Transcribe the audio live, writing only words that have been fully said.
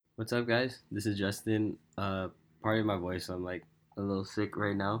What's up, guys? This is Justin. Pardon my voice, I'm like a little sick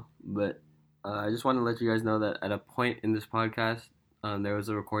right now, but I just want to let you guys know that at a point in this podcast, there was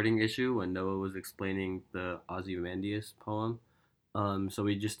a recording issue when Noah was explaining the Ozymandias poem. So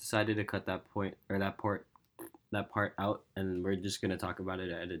we just decided to cut that point or that part out, and we're just gonna talk about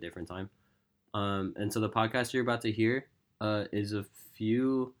it at a different time. And so the podcast you're about to hear, is a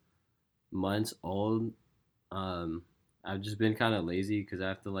few months old. Um, I've just been kind of lazy because I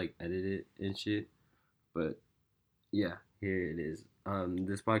have to like edit it and shit. But yeah, here it is.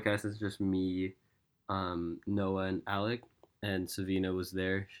 This podcast is just me, Noah and Alec, and Savina was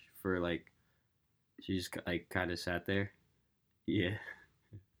there for like she just like kind of sat there. Yeah,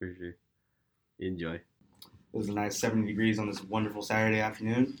 for sure. Enjoy. It was a nice 70 degrees on this wonderful Saturday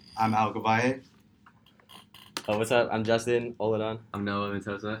afternoon. I'm Al Gavaye, Oh, what's up? I'm Justin Oladon. I'm Noah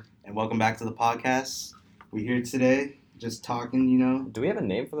Mentosa. and welcome back to the podcast. We're here today just talking, Do we have a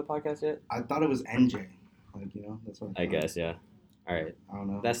name for the podcast yet? I thought it was NJ. That's what I guess, yeah. All right. I don't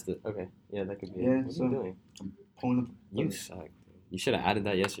know. That's the okay. Yeah, that could be. Yeah, It. What so- are you doing? Pulling up. You suck. Dude. You should have added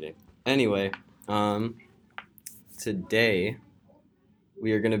that yesterday. Anyway, today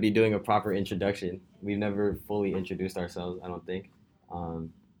we are gonna be doing a proper introduction. We've never fully introduced ourselves, I don't think.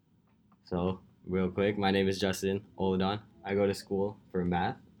 So real quick, my name is Justin Oladon. I go to school for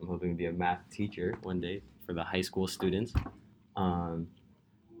math. I'm hoping to be a math teacher one day for the high school students. I'm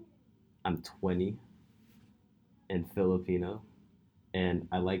 20 and Filipino, and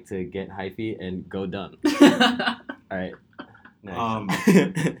I like to get hyphy and go dumb. All right.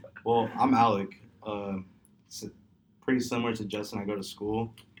 Next. Well, I'm Alec. It's pretty similar to Justin. I go to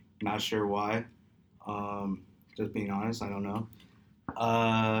school. Not sure why. Just being honest, I don't know.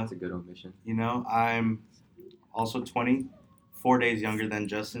 That's a good omission. I'm also 20, 4 days younger than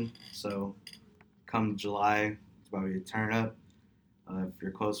Justin. So come July, it's about to be a turn up. If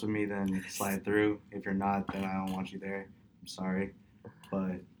you're close with me, then slide through. If you're not, then I don't want you there. I'm sorry.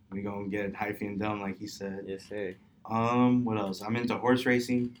 But we gonna get hyphy and dumb like he said. Yes, sir. What else? I'm into horse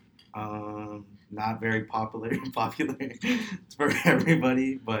racing. Not very popular. It's for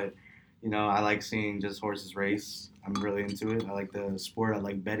everybody, but I like seeing just horses race. I'm really into it. I like the sport. I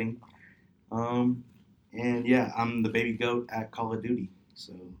like betting. And yeah, I'm the baby goat at Call of Duty.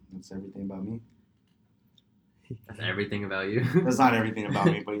 So that's everything about me. That's everything about you. That's not everything about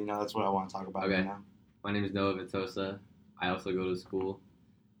me, but that's what I want to talk about Okay. right now. My name is Noah Mentosa. I also go to school.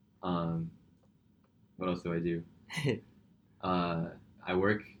 What else do I do? I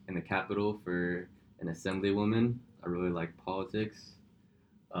work in the Capitol for an assemblywoman. I really like politics.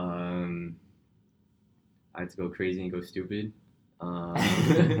 I had to go crazy and go stupid.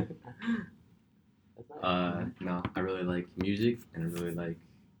 No, I really like music, and I really like,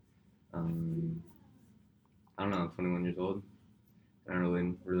 I don't know, I'm 21 years old. I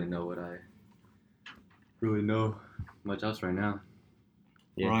don't really know what I really know much else right now.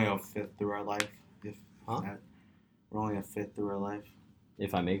 Yeah. We're only a fifth through our life. If Huh? that. We're only a fifth through our life.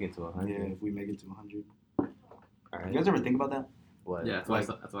 If I make it to 100. Yeah, if we make it to 100. All right. You guys ever think about that? What? Yeah,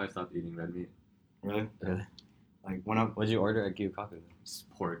 that's why I stopped eating red meat. Really? Really? Like when I'm What'd you order at Q Coffee? Just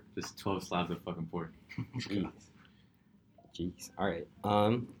pork, just 12 slabs of fucking pork. Jeez. Jeez. All right.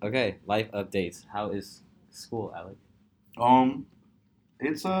 Okay. Life updates. How is school, Alec?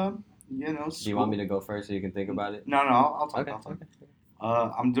 it's Do you want me to go first so you can think about it? No, I'll talk. Okay. I'll talk. Okay.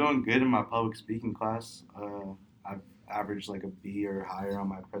 I'm doing good in my public speaking class. I've averaged like a B or higher on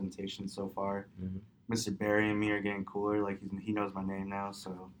my presentation so far. Mhm. Mr. Barry and me are getting cooler. Like he knows my name now,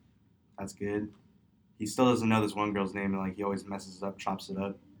 so that's good. He still doesn't know this one girl's name, and like he always messes up, chops it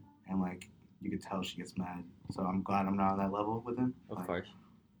up, and like you could tell she gets mad. So I'm glad I'm not on that level with him. Of Like, course.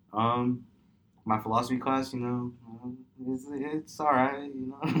 My philosophy class, it's all right.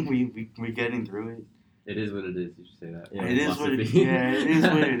 We getting through it. It is what it is. You should say that. Yeah, It is what it is. Philosophy. Yeah, it is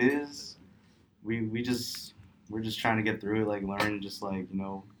what it is. We're just trying to get through it, like learn just like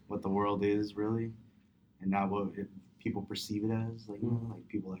what the world is really, and not what people perceive it as. Like like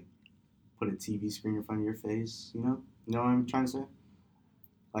people like put a TV screen in front of your face. You know what I'm trying to say?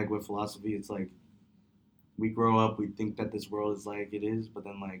 Like with philosophy, it's like we grow up, we think that this world is like it is, but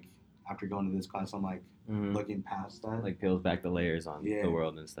then like after going to this class, I'm like Mhm. looking past that. Like peels back the layers on Yeah. the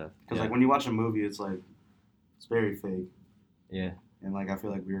world and stuff. Because Yeah. like when you watch a movie, it's like it's very fake. Yeah. And like I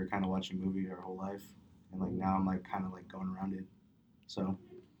feel like we were kind of watching a movie our whole life, and like now I'm like kind of like going around it. So,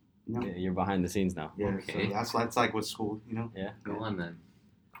 Yeah, you're behind the scenes now. yeah. Okay. So that's like with school. Yeah. Go on then.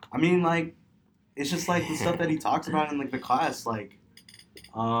 I mean, like it's just like the stuff that he talks about in like the class, like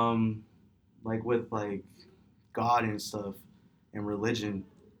with like God and stuff and religion.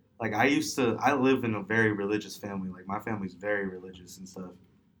 Like I live in a very religious family. Like my family's very religious and stuff.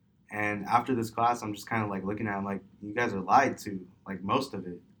 And after this class, I'm just kind of like looking at it, I'm like, you guys are lied to. Like most of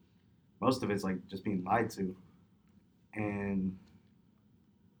it's like just being lied to. And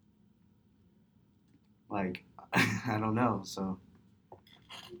like, I don't know. So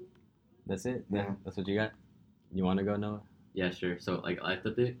That's it. Yeah. That's what you got. You want to go, Noah? Yeah, sure. So like life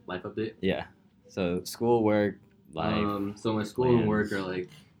update. Yeah. So school, work, life. So my school and work plans. are like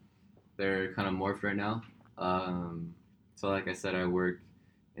they're kind of morphed right now. So like I said, I work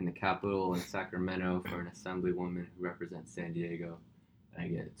in the Capitol in Sacramento for an assemblywoman who represents San Diego. And I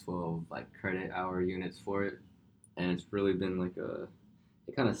get 12 like credit hour units for it, and it's really been like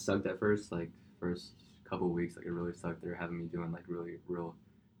it kind of sucked at first, like first couple weeks, like it really sucked. They were having me doing like really real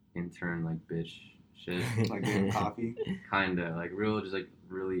intern like bitch shit, like getting coffee. kinda like real just like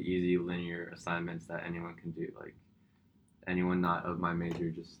really easy linear assignments that anyone can do, like anyone not of my major,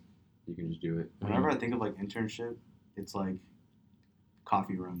 just you can just do it. Whenever I think of like internship, it's like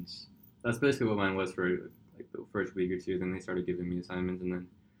coffee runs. That's basically what mine was for like the first week or two. Then they started giving me assignments, and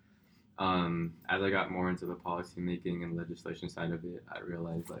then as I got more into the policy making and legislation side of it, I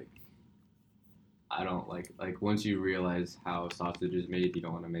realized like I don't like once you realize how sausage is made, you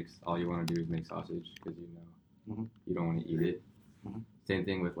don't want to make, all you want to do is make sausage because you know Mhm. you don't want to eat it. Mhm. Same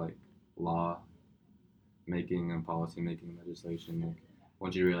thing with like law making and policy making and legislation. Like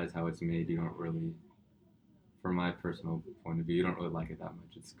once you realize how it's made, you don't really, from my personal point of view, you don't really like it that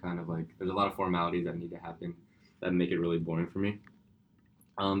much. It's kind of like there's a lot of formalities that need to happen that make it really boring for me.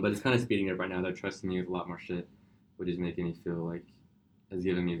 But it's kind of speeding up right now. They're trusting me with a lot more shit, which is making me feel like has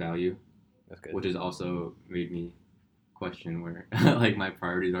given me value, That's good. which has also made me question where like my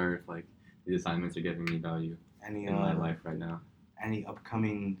priorities are, if like these assignments are giving me value Any in my life right now. any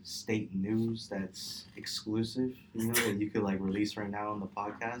upcoming state news that's exclusive, you know, that you could like release right now on the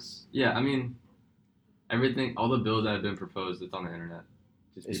podcast? Yeah, I mean, everything, all the bills that have been proposed, it's on the internet.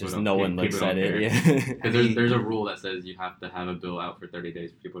 It's people just don't- no one people looks don't at it. care. Yeah. Because there's a rule that says you have to have a bill out for 30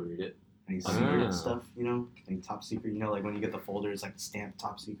 days for people to read it. Any secret Ah. stuff, you know? Any top secret, you know, like when you get the folder, it's like stamped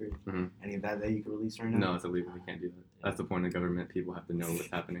top secret. Mhm. Any of that you could release right now? No, it's illegal. You can't do that. That's the point of government. People have to know what's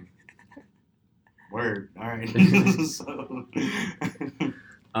happening. Word. All right. So,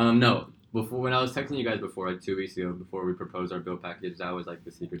 No. Before, when I was texting you guys before, like 2 weeks ago, before we proposed our bill package, that was like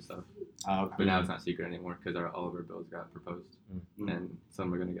the secret stuff. okay. But now it's not secret anymore because all of our bills got proposed, Mm. and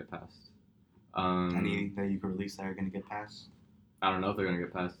some are gonna get passed. Any that you could release that are gonna get passed? I don't know if they're gonna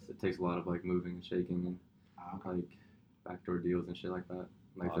get passed. It takes a lot of like moving and shaking and Okay. like backdoor deals and shit like that.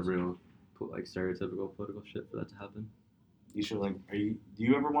 Like Awesome. the real, like stereotypical political shit for that to happen. You should like. Do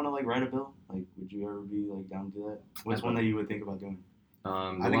you ever want to like write a bill? Like, would you ever be like down to do that? What's one that you would think about doing? The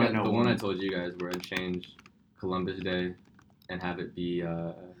I think I know the one one. I told you guys where I changed Columbus Day and have it be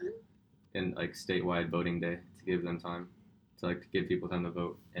in like statewide voting day to give them time to like give people time to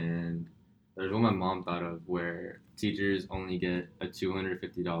vote. And there's one my mom thought of where teachers only get a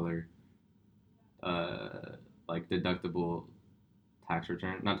 $250 like deductible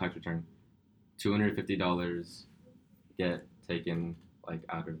not tax return. $250 get taken like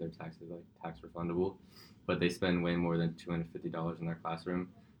out of their taxes, like tax refundable, but they spend way more than $250 in their classroom.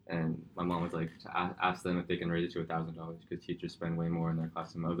 And my mom was like, to ask them if they can raise it to $1,000 because teachers spend way more in their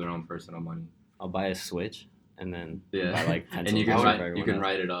classroom of their own personal money. I'll buy a Switch and then Yeah, buy like pencils and you can for write everyone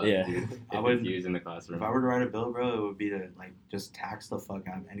else. it up. Yeah. dude, I if would- it's used in the classroom. If I were to write a bill, bro, it would be to like just tax the fuck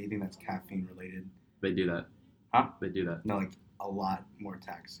out of anything that's caffeine related. They do that. Huh? They do that. No, like a lot more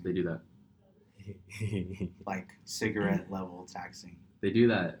taxing. They do that. Like cigarette level taxing. They do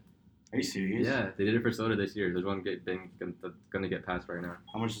that. Are you serious? Yeah, they did it for soda this year. There's one gonna get passed right now.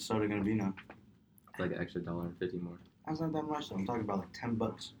 How much is soda gonna be now? It's like an extra $1.50 more. That's not that much though. I'm talking about like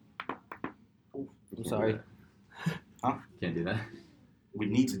 $10. You I'm can't sorry. do that. Can't do that. We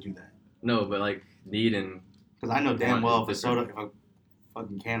need to do that. No, but like need and Because I know damn One well if is a soda, different. if a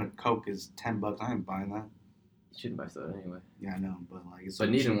fucking can of Coke is $10, I ain't buying that. you shouldn't buy soda anyway. Yeah, I know, but like it's so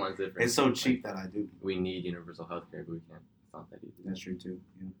But need cheap. and one's different. It's so Like, cheap that I do. we need universal health care, but we can't. It's not that easy. That's true too.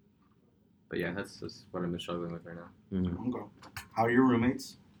 Yeah. But yeah, that's just what I've been struggling with right now. Mhm. Okay. How are your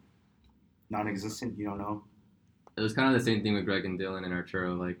roommates? Non-existent. You don't know. It was kind of the same thing with Greg and Dylan and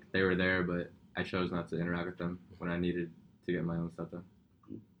Arturo. Like they were there, but I chose not to interact with them when I needed to get my own stuff done.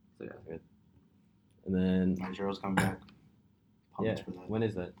 So yeah. And then My Gerald's coming back. yeah, Pumped for that. when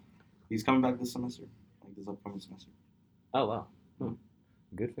is that? He's coming back this semester, like this upcoming semester. Oh wow,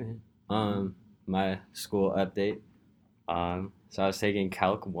 good for him. My school update. So I was taking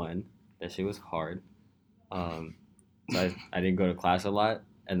Calc 1. That shit was hard. So I didn't go to class a lot,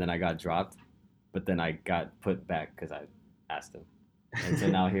 and then I got dropped, but then I got put back because I asked him, and so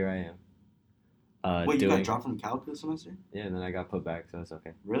now here I Wait, you got doing. dropped from calc this semester? Yeah, and then I got put back, so it's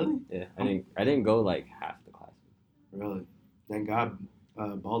okay. Really? Yeah, I didn't go like half the class. Really? Thank God,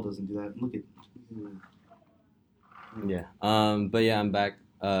 Ball doesn't do that. Look at. Yeah. But yeah, I'm back.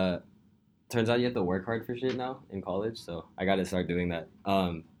 Turns out you have to work hard for shit now in college, so I got to start doing that.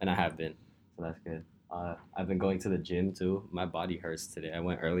 And I have been, so that's good. I've been going to the gym too. My body hurts today. I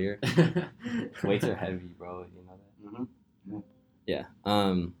went earlier. Weights are heavy, bro. You know that. Mm-hmm.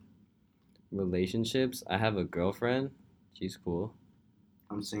 Yeah. Relationships. I have a girlfriend. She's cool.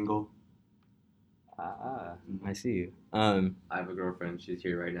 I'm single. I see you. I have a girlfriend. She's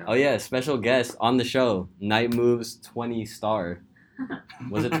here right now. Oh yeah, special guest on the show. Night Moves 20 star.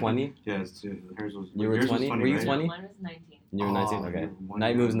 Was it 20? Yeah, hers was. You were yours 20? Was Were you right? 20? Mine was 19. You were 19. Okay. you're one Night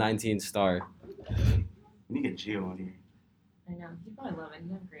year Moves old. 19 star. We need to get Gio on here. I know. He'd probably love it.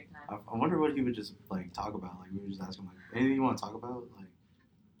 He'd have a great time. I wonder what he would just like talk about. Like we would just ask him like anything you want to talk about. Like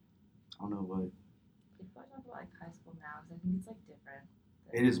I don't know what. He'd probably talk about like high school now because I think it's like different.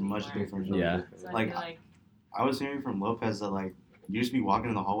 It is much different. Yeah. So I Like, feel like I was hearing from Lopez that like you just be walking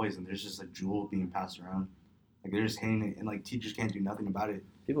in the hallways and there's just a jewel being passed around. Like they're just handing it and like teachers can't do nothing about it.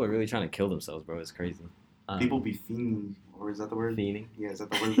 People are really trying to kill themselves, bro. It's crazy. People be fiending, or is that the word? Fiending. Yeah, is that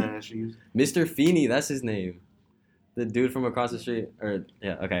the word that I should use? Mr. Feeney, that's his name. The dude from across the street. Or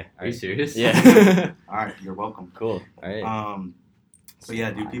yeah, okay. Are you serious? Yeah. All right, you're welcome. Cool. All right. So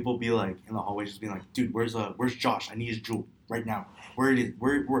yeah, dude, people be like in the hallways just being like, dude, where's Josh? I need his jewel right now. Where it is?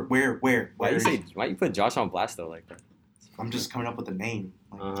 Where? Why is it? you put Josh on blast though like that? I'm just coming up with a name.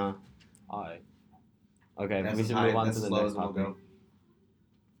 Like, All right. Okay, that's we as should high- move on that's to the as low next as we'll topic.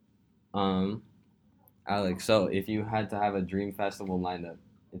 go. Alex, so if you had to have a dream festival lineup,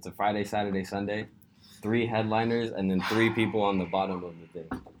 it's a Friday, Saturday, Sunday, 3 headliners, and then 3 people on the bottom of the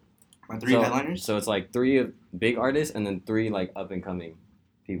thing. My 3 So- headliners. So it's like 3 big artists and then 3 like up and coming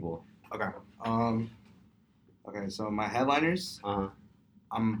people. Okay. Okay. So my headliners. Uh huh.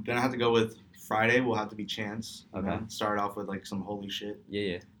 I'm gonna have to go with Friday. Will have to be Chance. You Okay. know, start off with like some holy shit.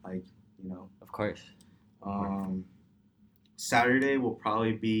 Yeah, Like you know. of course. Saturday will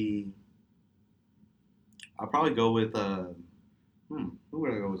probably be. I'll probably go with who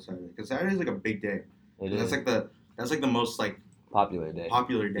would I go with Saturday? Because Saturday is like a big day. It That's is like the most like popular day.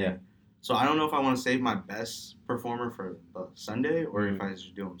 popular day. Yeah. So I don't know if I want to save my best performer for the Sunday or if Mhm. I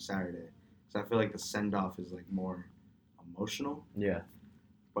just do them Saturday. Because I feel like the send off is like more emotional, Yeah.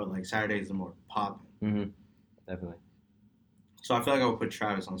 but like Saturday is the more popping. Definitely. So I feel like I would put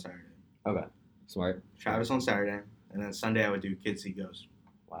Travis on Saturday. Okay. Smart. Travis on Saturday, and then Sunday I would do Kids See Ghost.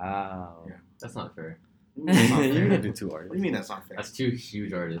 Wow. Yeah. That's not fair. What do you mean that's not You're fair? gonna do 2 What do artists. you mean that's not fair? That's 2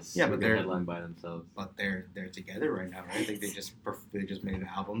 huge artists. Yeah, but who can they're- headline by themselves. But they're together right now, right? I think they just made an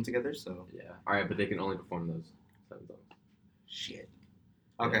album together. So Yeah. All right, but they can only perform those 7 songs. shit.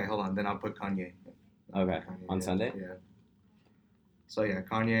 Okay, Yeah. hold on. Then I'll put Kanye. Okay. Kanye, On yeah, Sunday? Yeah. So yeah,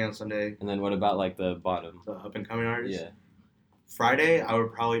 Kanye on Sunday. And then what about like the bottom? The up and coming artist. Yeah. Friday, I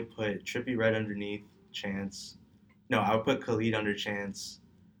would probably put Trippie Redd underneath Chance. No, I would put Khalid under Chance.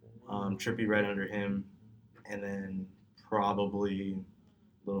 Trippie Redd under him, and then probably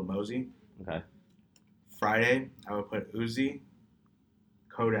Lil Mosey. Okay. Friday, I would put Uzi,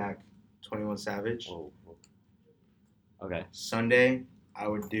 Kodak, 21 Savage. Whoa. Okay. Sunday, I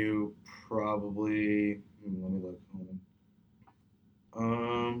would do probably. Let me look. Hold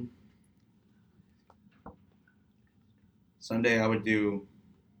on. Sunday, I would do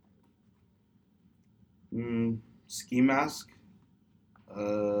Ski Mask.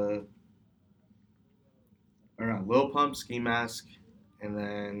 Or not, Lil Pump, Ski Mask, and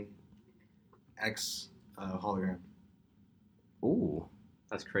then X Hologram. Ooh.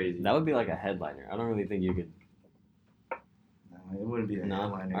 That's crazy. That would be like a headliner. I don't really think you could. No, it wouldn't be a No?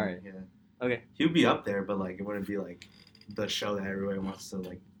 headliner. Alright. Yeah. Okay. He would be up there, but like it wouldn't be like the show that everybody wants to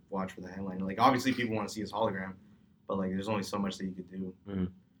like watch for the headliner. Like obviously people want to see his hologram, but like there's only so much that you could do.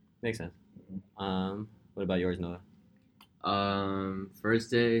 Makes sense. Mhm. What about yours, Noah?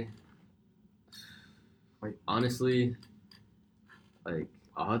 First day. Wait. Honestly, like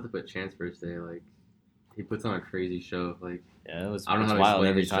I'll have to put Chance first day. Like he puts on a crazy show. Like Yeah, it was. I don't know it's how to wild explain.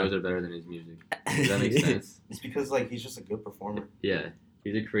 every His shows time. are better than his music. Does that make sense? It's because like he's just a good performer. Yeah,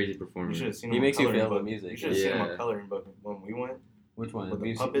 he's a crazy performer. You should have seen He him. makes on you Coloring feel the Book. music. You should have seen him Yeah. on Coloring Book when we went Which one? With the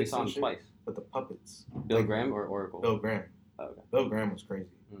We puppets saw him and shit? twice. with the puppets. Bill Like, Graham or Oracle? Bill Graham. Oh, okay. Bill Graham was crazy.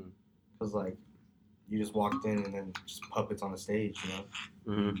 Mm. Cause like you just walked in and then just puppets on the stage. You know,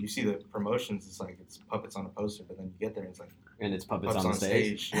 Mhm. you see the promotions. It's like it's puppets on a poster, but then you get there and it's like And it's puppets Puppets on on the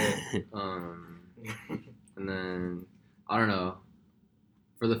stage. stage, And then I don't know.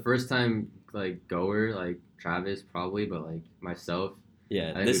 For the first time, like goer, like Travis probably, but like myself,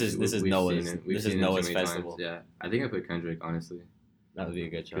 Yeah, I think this is we've seen Noah's. it. We've This is seen it so Noah's many times. festival. Yeah, I think I put Kendrick honestly. That would be a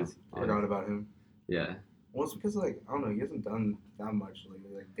good show. 'Cause- I forgot about him. Yeah, Well, it's because like I don't know, he hasn't done that much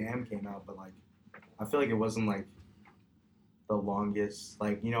lately. Like Damn came out, but like I feel like it wasn't like the longest.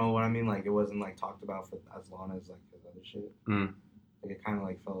 Like you know what I mean? Like it wasn't like talked about for as long as like his other shit. Mm. Like it kind of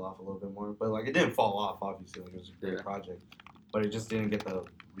like fell off a little bit more, but like it didn't fall off. Obviously, like it was a great Yeah. project, but it just didn't get the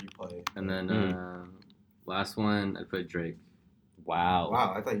replay. and then Mm. last one I put Drake. Wow.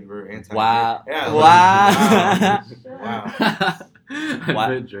 Wow, I thought you were anti. Wow. Yeah. Wow. Wow. I Why?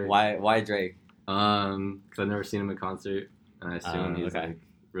 put Drake. Why Drake? Because I've never seen him in concert, and I assume he's Okay. like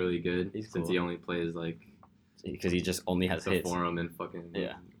really good He's since cool. he only plays like Because he just only has the hits. Forum in fucking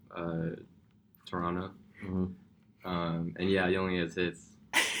Yeah. Toronto. Mhm. And yeah, he only has hits.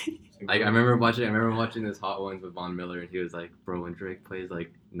 Like I remember watching this Hot Ones with Von Miller, and he was like, "Bro, when Drake plays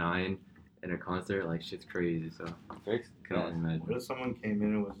like 9 in a concert, like shit's crazy." So Drake's can only imagine. What if someone came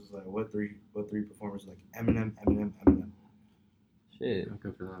in and was just like, what three performers like Eminem? shit.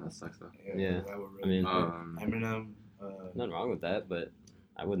 Good for them. That sucks though. Yeah. That would I mean, Eminem, nothing wrong with that, but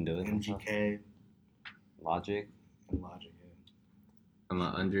I wouldn't do it. MGK, Logic. and Logic. Yeah. I'm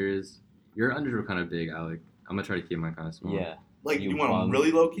unders. Your unders were kind of big, Alec. I'm gonna try to keep mine kind of small. Yeah. Like You you want bum. them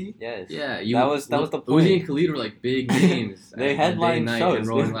really low key? Yes. Yeah, That was the Uzi point. and Khalid were like big names. They at headline Day Night shows, and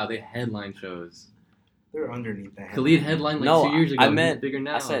Rolling dude. Loud. They headline shows. They're underneath that. Khalid headlined like No, 2 years ago. I He's meant- bigger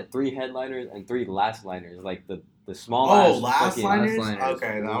now. I said 3 headliners and 3 last liners. Like the small Oh, ass last fucking- liners? last liners.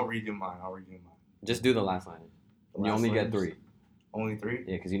 Okay, then I'll redo mine. Just do the last liner. The You last only get liners? 3. Only 3?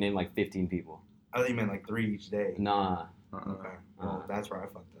 Yeah, because you named like 15 people. I thought you meant like 3 each day. Nah. Okay. Well, that's where I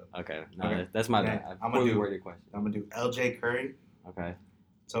fucked up. Okay. No, Okay. that's my Okay, bad. I'm I gonna poorly do- worded question. I'm gonna do LJ Curry, Okay.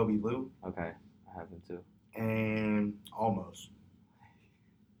 Toby Lou, Okay. I have them too. and Almost.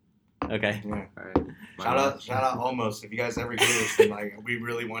 Okay. Yeah. All right. Shout out Almost. If you guys ever hear this, then like we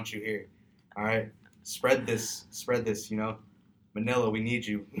really want you here. All right. Spread this. You know, Manila, we need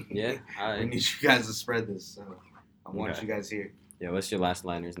you. Yeah. All We right. need you guys to spread this. So I want Okay. you guys here. Yeah. What's your last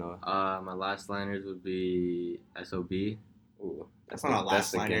liners, Noah? My last liners would be SOB. Ooh, That's not a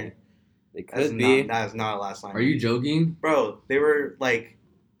last the liner. game. It That's could be. That is not a last liner. Are you joking? Bro, they were like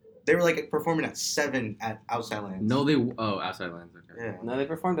performing at 7 at Outside Lands. No, they. Oh, Outside Lines. Okay. Yeah. No, they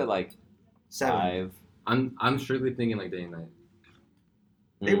performed at like 7. 5. I'm strictly thinking like Day and Night.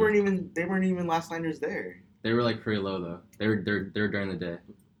 They weren't even last liners there. They were like pretty low though. They're during the day.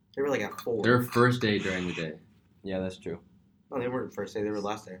 They were like at 4. They were first day during the day. Yeah, that's true. No, they weren't first day. They were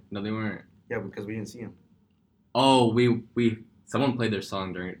last day. No, they weren't. Yeah, because we didn't see them. Oh, we someone played their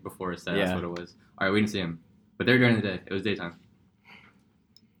song before a set. Yeah. That's what it was. All right, we didn't see them, but they're during the day. It was daytime.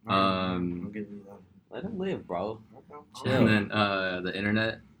 I'll give you that. Let him live, bro. Okay. Chill. And then the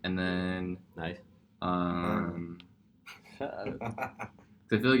internet, and then Nice.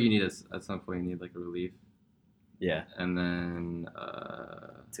 Cause I feel like you need at some point you need like a relief, Yeah. and then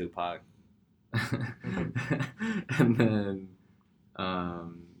Tupac. and then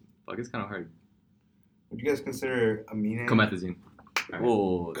fuck, it's kind of hard. Would you guys consider Amine? Comethazine. Alright.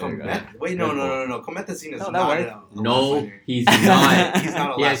 Oh, there you go. Wait, no. Comethazine is No, that not works. a No, last liner. he's not. He's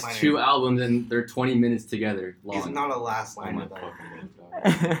not a He has last liner. 2 albums and they're 20 minutes together long. He's not a last Oh my liner, though.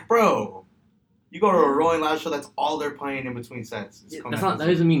 fucking God. Bro, you go to a Rolling Loud show, that's all they're playing in between sets. It's That's not. That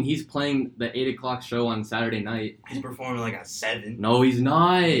doesn't mean he's playing the 8 o'clock show on Saturday night. He's performing like at 7. No, he's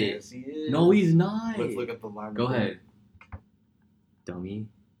not. Yes, he is. No, he's not. Let's look at the live. Go recording. ahead, dummy.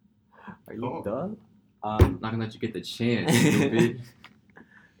 Are Cool. you done? I'm not gonna let you get the chance, stupid.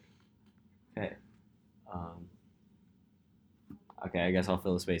 Okay. Okay, I guess I'll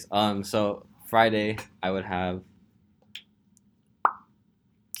fill the space. So Friday I would have.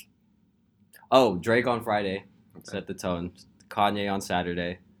 Oh, Drake on Friday, set the tone. Kanye on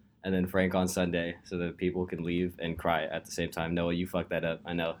Saturday, and then Frank on Sunday, so that people can leave and cry at the same time. Noah, you fucked that up.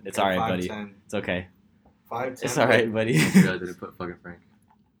 I know. It's Okay, all right, buddy. 5'10". It's okay. 5'10". It's all right, buddy. You guys didn't put fucking Frank.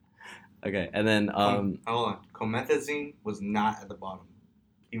 Okay, and then Hold on. Comethazine was not at the bottom.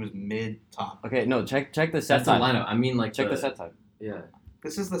 He was mid top. okay, no, check the set That's the time. lineup. I mean, like Check the set time. Yeah.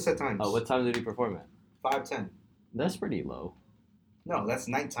 This is the set times. Oh, what time did he perform at? 5:10. That's pretty low. No, that's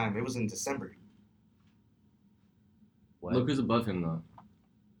nighttime. It was in December. What? Look who's above him though.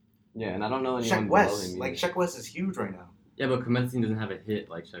 Yeah, and I don't know anyone Sheck below West. him. Like either. Sheck West is huge right now. Yeah, but Comethazine doesn't have a hit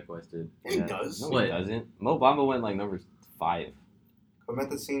like Sheck West did. Yeah, he Yeah. does. No, What? he doesn't. Mo Bamba went like number 5.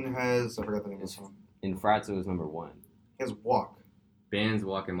 Comethazine has, I forgot the name of the song. In Frats, it was number 1. He has Walk. Band's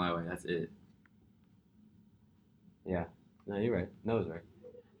Walking My Way. That's it. No, you're right. Noah's right.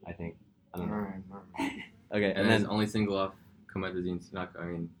 I think. I don't know. Alright. Okay, And, and then then only single off Comethazine's not. I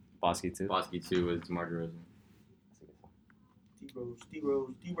mean, Bosky too. Bosky 2 was DeMar DeRozan.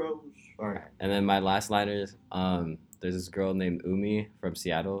 D-Rose. All right. And then my last liners, there's this girl named Umi from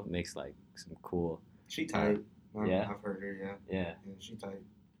Seattle, makes like some cool. She tight. Yeah. I've heard her, yeah. Yeah. Yeah, she tight.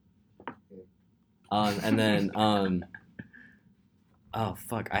 And then oh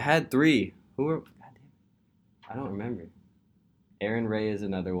fuck, I had 3. Who were? Goddamn, I don't remember. Aaron Ray is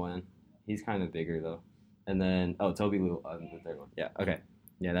another one. He's kind of bigger though. And then Toby Lou, the third one. Yeah. Okay.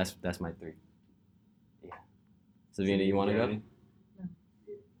 Yeah, that's my 3. Yeah. Savannah, you want to go? No.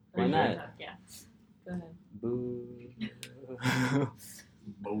 Why not? Yeah. Go ahead. Boo.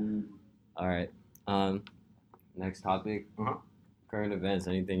 Boom. All right. Next topic. Uh-huh. Current events.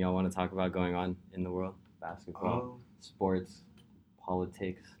 Anything y'all want to talk about going on in the world? Basketball, sports,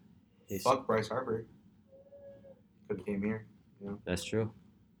 politics. Fuck Bryce Harper. Could have came here. That's true.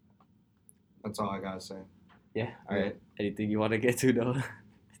 That's all I gotta say. Yeah. All right. Anything you want to get to though?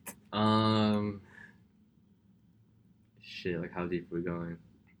 Shit, like how deep are we going?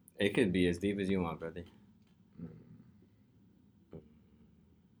 It could be as deep as you want, brother.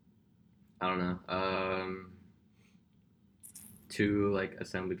 I don't know. 2 like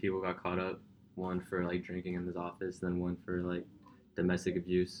assembly people got caught up. One for like drinking in his office, then one for like domestic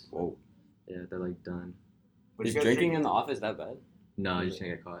abuse. Whoa. Yeah, they're like done. Would Is you guys drinking drink- in the office that bad? No, you just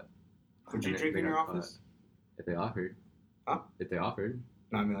can't get caught. Would you And drink they in your got office? caught. If they offered. Huh? If they offered.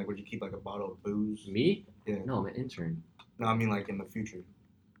 No, I mean like, would you keep like a bottle of booze? Me? Yeah. No, I'm an intern. No, I mean like in the future.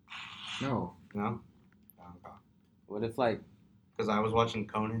 No. No. What if like Because I was watching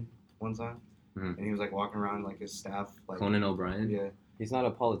Conan one time, Mhm. and he was like walking around like his staff, like Conan O'Brien? Yeah, he's not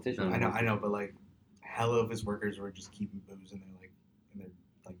a politician? No. I know, but like, hella of his workers were just keeping booze in their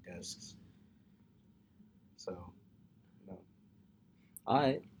desks. So, no. All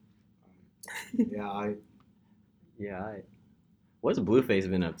right. Yeah, Yeah. All right. What's Blueface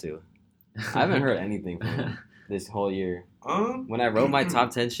been up to? I haven't heard anything from him this whole year. When I wrote my top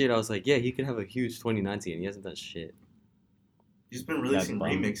 10 shit, I was like, yeah, he could have a huge 2019. He hasn't done shit. he's been releasing bum.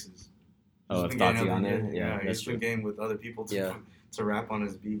 remixes. Oh, He's if been getting Tati on other- there? Yeah, he's that's been true. getting with other people to Yeah. to rap on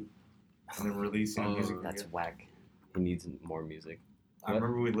his beat and then releasing Oh, music. That's whack. He needs more music. I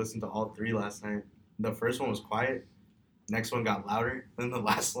remember we listened to all 3 last night. The first one was quiet. Next one got louder. Then the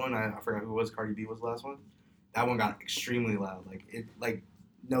last one, I forgot who it was. Cardi B was the last one. That one got extremely loud. Like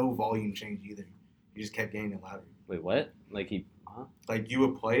no volume change either. You just kept getting it louder. Wait, what? Like he? Like you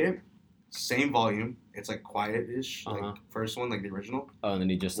would play it, same volume. It's like quiet-ish. Uh-huh. Like first one, like the original. Oh, and then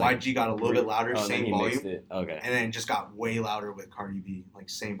he just like. YG got a little bit louder, Oh, and then same he mixed volume, it. Okay. and then it just got way louder with Cardi B. Like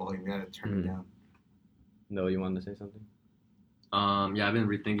same volume. We had to turn it Mhm. down. No, you wanted to say something? Yeah, I've been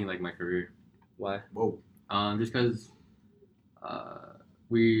rethinking like my career. Why? Whoa. Just because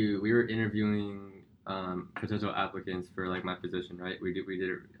we were interviewing potential applicants for like my position, right? We did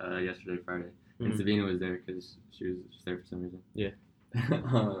it yesterday, Friday, and Mhm. Savina was there because she was just there for some reason. Yeah.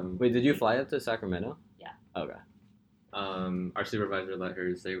 um, Wait, did you fly up to Sacramento? Yeah. Okay. our supervisor let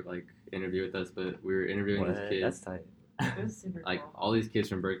her stay like interview with us, but we were interviewing these kids. That's tight. It was super Like cool. all these kids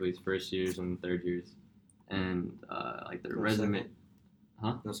from Berkeley's first years and third years, and like their No resume, second?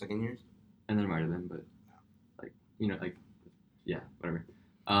 Huh? No second years. and there might have been, but like like yeah, whatever.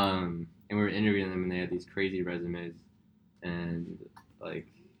 And we were interviewing them, and they had these crazy resumes, and like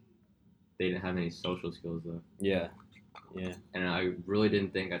they didn't have any social skills though. Yeah. Yeah. And I really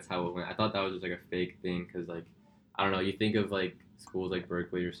didn't think that's how it went. I thought that was just like a fake thing, because like I don't know. You think of like schools like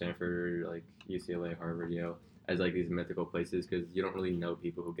Berkeley or Stanford or like UCLA, Harvard, Yale as like these mythical places, because you don't really know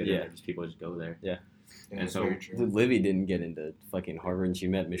people who get in Yeah. there. Just people just go there. Yeah, And that's so- very true. Dude, Livy didn't get into fucking Harvard and she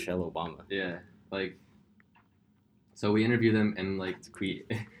met Michelle Obama. Yeah, like so we interview them, and like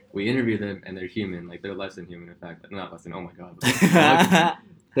we interview them, and they're human. Like they're less than human, in fact. Not less than. Oh my god.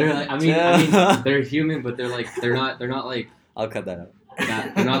 They're like I mean they're human, but they're not like I'll cut that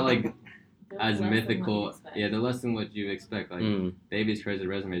out. they're not like They're as less than what you mythical. expect. Yeah, they're less than what you expect. Like they have these crazy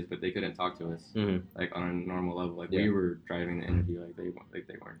resumes, but they couldn't talk to us Mhm. like on a normal level. Like Yeah. we were driving the interview, like they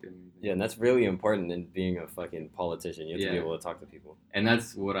weren't doing anything. Yeah, and that's really important in being a fucking politician. You have to be Yeah. able to talk to people. And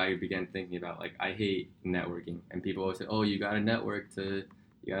that's what I began thinking about. Like I hate networking, and people always say, "Oh, you gotta network you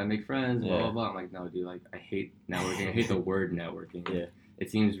gotta make friends." Blah Yeah. blah blah. I'm like, no, dude. Like I hate networking. I hate the word networking. Yeah. It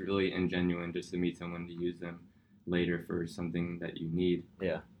seems really ingenuine just to meet someone to use them later for something that you need.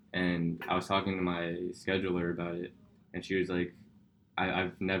 Yeah. And I was talking to my scheduler about it, and she was like,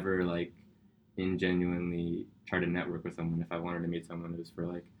 I've never like ingenuinely tried to network with someone. If I wanted to meet someone, it was for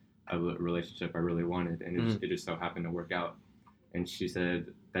like a relationship I really wanted, and it just so happened to work out. And she said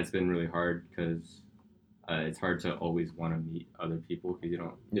that's been really hard, because it's hard to always want to meet other people, because you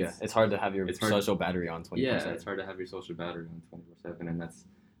don't. Yeah, it's hard to have your it's hard- social battery on 24/7. Yeah, it's hard to have your social battery on 24/7, and that's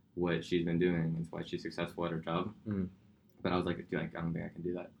what she's been doing. That's why she's successful at her job. Mhm. But I was like, dude, like, I don't think I can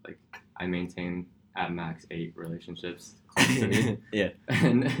do that. Like, I maintain at max 8 relationships close to me, Yeah.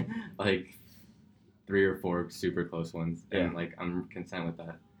 and like 3 or 4 super close ones, and Yeah. like I'm content with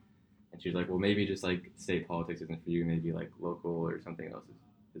that. And she's like, well, maybe just like state politics isn't for you. Maybe like local or something else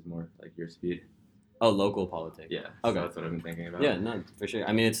is more like your speed. Oh, local politics. Yeah. Okay. So that's what I've been thinking about. Yeah, no, for sure.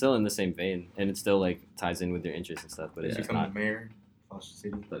 I mean, it's still in the same vein, and it still like ties in with your interests and stuff. But it's Yeah. just Become not the mayor, Foster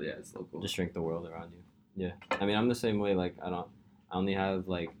City. But yeah, it's local. just shrink the world around you. Yeah, I mean, I'm the same way. Like, I only have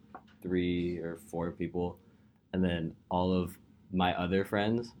like 3 or 4 people, and then all of my other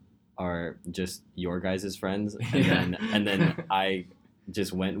friends are just your guys' friends, and then I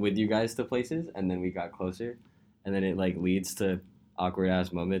just went with you guys to places, and then we got closer, and then it like leads to awkward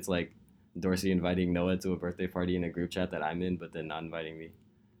ass moments like Dorsey inviting Noah to a birthday party in a group chat that I'm in, but then not inviting me.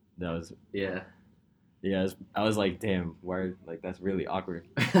 That was Yeah. I was like, damn, word, like that's really awkward.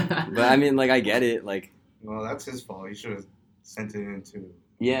 But I mean, like I get it, like Well, that's his fault. He should have sent it into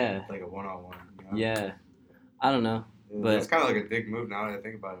yeah, like a one-on-one. You know? yeah. I don't know. but- it's kind of like a dick move now that I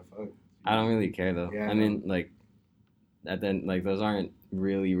think about it. Fuck. I don't really care though. Yeah, I mean, like, then like those aren't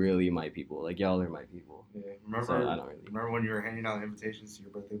really my people. Like y'all are my people. Yeah. So Remember? I don't really. Remember when you were handing out invitations to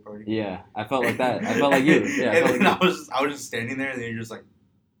your birthday party? Yeah, I felt like that. I felt like you. Yeah, I and felt then like I was just standing there, and then you're just like,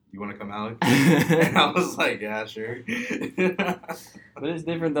 "You want to come out?" And I was like, "Yeah, sure." But it's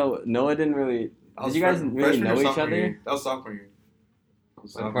different though. Noah didn't really. That was Did you guys freshman really or know each sophomore other? year. That was sophomore year.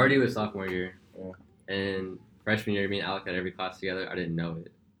 My party was sophomore year. Yeah. And freshman year, me and Alec had every class together. I didn't know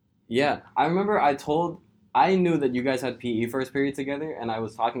it. Yeah, I remember I knew that you guys had PE first period together, and I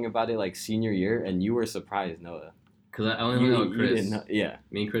was talking about it like senior year, and you were surprised, Noah. Because I only hung out with Chris. didn't know, yeah,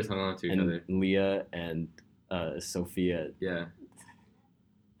 Me and Chris hung on to each other. and Leah and Sophia. Yeah.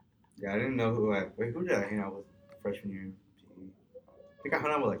 Yeah, I didn't know who who did I hang out with freshman year? I think I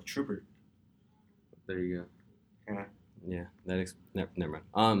hung out with like Trooper. There you go. Yeah, never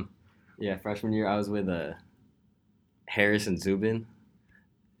mind. Yeah, freshman year I was with Harris and Zubin.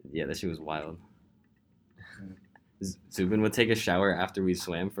 Yeah, that shit was wild. Zubin would take a shower after we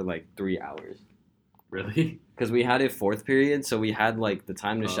swam for like 3 hours. Really? Because we had it 4th period, so we had like the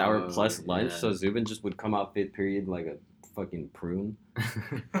time to shower Oh, plus lunch. yeah. So Zubin just would come out 5th period like a fucking prune.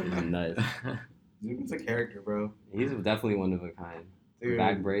 It's nuts. Zubin's a character, bro. He's definitely one of a kind. Dude.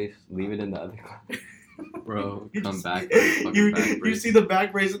 Back brace, leave it in the other class. Bro, You come just- back. With a fucking You, back you brace. see the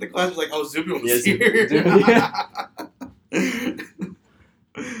back brace in the class, you're like, oh, Zubin was Yes, here. Zubin.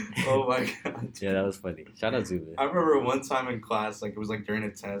 Oh my god. Yeah, that was funny. Shout out Zubin. I remember one time in class, like it was like during a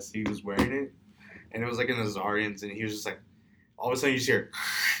test, he was wearing it, and it was like in the Zarians, and he was just like, all of a sudden you just hear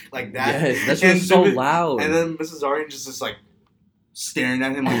like that. Yes, that shit And was so Zubin- loud. And then Mrs. Zarian just like staring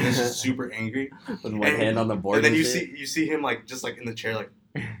at him like this, is super angry. With one and- hand on the board. And then you shit. see him like just like in the chair like.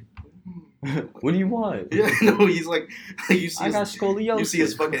 What do you want? Yeah, no, he's like you see I got his, scoliosis. you see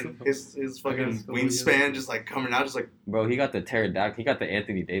his fucking his fucking scoliosis. wingspan just like coming out, just like Bro, he got the pterodactyl. He got the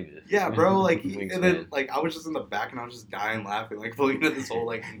Anthony Davis. yeah, bro. Like and Wingspan. then like I was just in the back and I was just dying laughing, like looking at this whole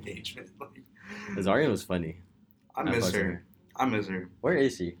like engagement. Like, Zarian was funny. I I miss fucks with her. I miss her. Where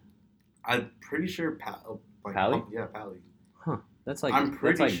is she? I'm pretty sure Pally? Yeah, Pally. That's like I'm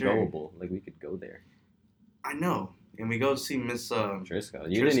pretty that's like sure. goable. Like we could go there. I know. And we go see Miss. Trisco.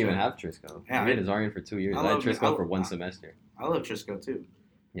 You didn't even have Trisco. Yeah, you had Zarian for 2 years. I I, had love- Trisco I- for one I- semester. I love Trisco too.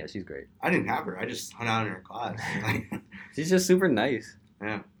 Yeah, she's great. I didn't have her. I just hung out in her class. Like, She's just super nice.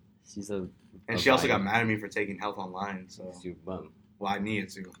 yeah. She's a And a she also vibe. got mad at me for taking health online. So Super bum. well, I needed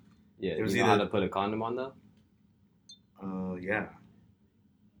to. Yeah, It was you know how either- to put a condom on though? Yeah.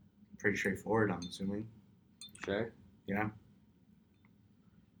 Pretty straightforward. I'm assuming. Sure. Yeah.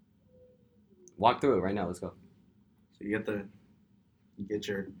 Walk through it right now. Let's go. So you get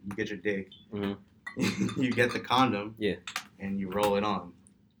your dick. Mhm. You get the condom. Yeah. And you roll it on.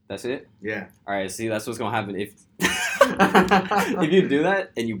 That's it. Yeah. All right. See, that's what's gonna happen if if you do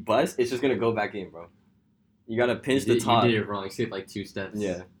that and you bust, it's just gonna go back in, bro. You gotta pinch the top. You did it wrong. You skipped like 2 steps.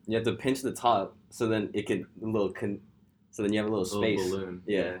 Yeah, you have to pinch the top so then it can so then you have a little Little space. balloon.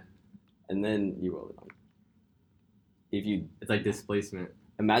 Yeah. And then you roll it on. If you It's like displacement.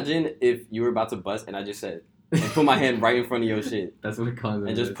 imagine if you were about to bust and I just said and put my hand right in front of your shit That's what a condom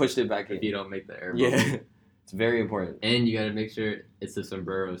and just is. pushed it back If you in. don't make the air Yeah, bubble. it's very important. And you gotta make sure it's the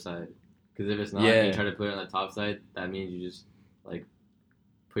sombrero side. Because if it's not, Yeah. and you try to put it on the top side, that means you just like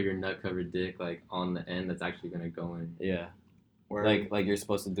put your nut covered dick like on the end that's actually gonna go in. Yeah, Where like you're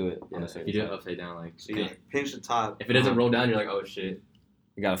supposed to do it on Yeah, a if certain you do it side. upside down, like so you like pinch the top. if it doesn't roll down, you're like, oh shit.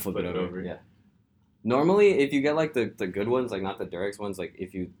 You gotta flip flip it it over. over. Yeah. Normally, if you get like the good ones, like not the Durex ones, like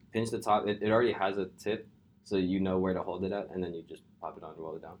if you pinch the top, it already has a tip, so you know where to hold it at, and then you just pop it on and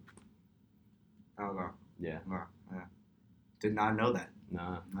roll it down. Oh, no. Yeah. No, yeah. Did not know that.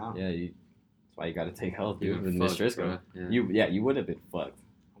 Nah. No. Yeah, that's why you gotta take health, You dude. were With Miss fucked, Driscoll. bro. Yeah. You would have been fucked.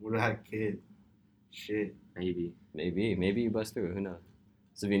 I would have had a kid. Shit. Maybe. Maybe you bust through. Who knows?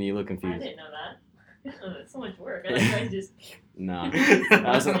 Savina, you look I confused. didn't know that. Oh, that's so much work. I like I just. Nah,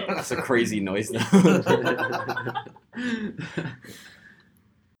 that's a crazy noise though.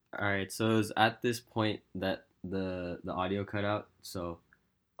 All right, so it was at this point that the audio cut out. So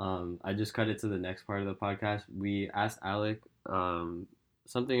I just cut it to the next part of the podcast. We asked Alec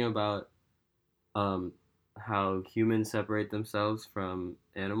something about how humans separate themselves from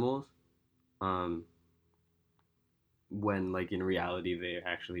animals when, like, in reality they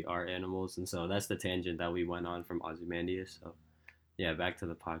actually are animals. And so that's the tangent that we went on from Ozymandias. So yeah, back to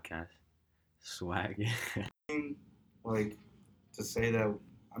the podcast. Swag. Like, to say that,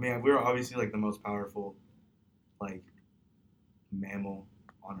 I mean, we're obviously like the most powerful, like, mammal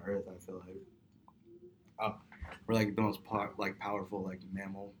on Earth. I feel like, we're like the most powerful like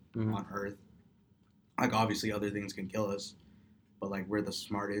mammal Mhm. on Earth. Like, obviously, other things can kill us, but like we're the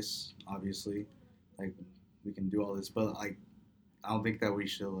smartest. Obviously, like we can do all this, but like I don't think that we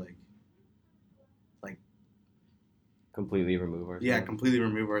should like Completely remove ourselves. completely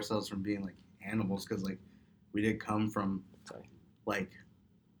remove ourselves from being like animals, because like we did come from Sorry. like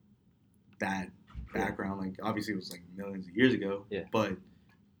that background. Like, obviously it was like millions of years ago. Yeah. But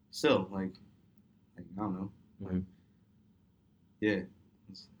still, like I don't know. Like, Mhm. yeah,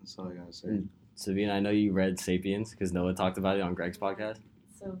 that's all I gotta say. Mm. Savina, I know you read *Sapiens* because Noah talked about it on Greg's podcast.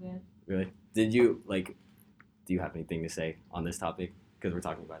 So good. Really? Did you do you have anything to say on this topic? Because we're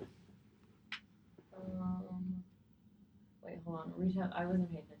talking about it. Wait, hold on. Reach out. I wasn't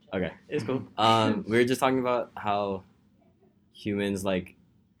paying attention. Okay, it's cool. We were just talking about how humans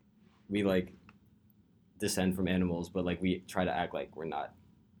we descend from animals, but like we try to act like we're not.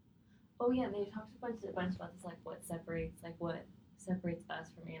 Oh yeah, they talked a bunch about this, like what separates us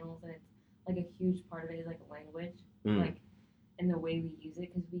from animals, and it's like a huge part of it is like language, like, and the way we use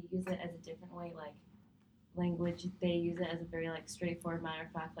it, because we use it as a different way. Like, language, they use it as a very like straightforward matter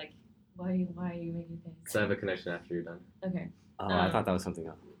of fact. Like, why are you making things? So I have a connection after you're done. Okay. Oh, I thought that was something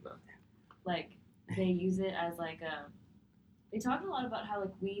else. Like, they use it as like they talk a lot about how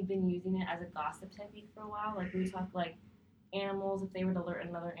like we've been using it as a gossip technique for a while. Like, we talk like animals, if they were to alert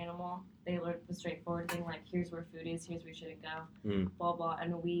another animal, they alert the straightforward thing, like, here's where food is, here's where you shouldn't go, blah blah,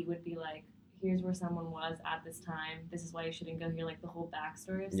 and we would be like, here's where someone was at this time, this is why you shouldn't go here, like the whole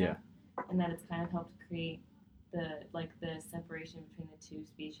backstory of stuff. Yeah. And that it's kind of helped create the separation between the two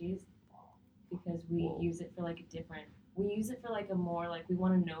species, because we Whoa. use it for like a more like, we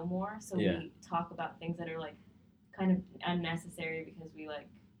want to know more, so Yeah. we talk about things that are like kind of unnecessary, because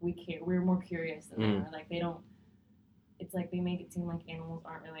we care, we're more curious than they are. Like, they don't, it's like they make it seem like animals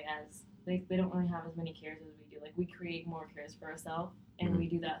aren't really as they don't really have as many cares as we do. Like, we create more cares for ourselves, and we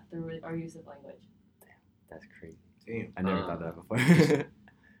do that through our use of language. That's crazy. Damn. I never thought that before.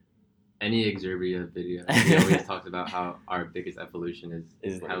 Any Exurbia video, he always talks about how our biggest evolution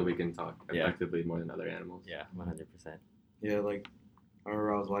is Is how we can talk Yeah. effectively more than other animals. Yeah, 100%. Yeah, like I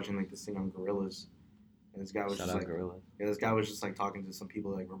remember I was watching like this thing on gorillas, and this guy was Shout just out like, gorilla. yeah, this guy was just like talking to some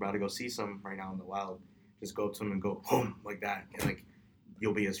people, like, we're about to go see some right now in the wild. Just go up to him and go boom like that, and like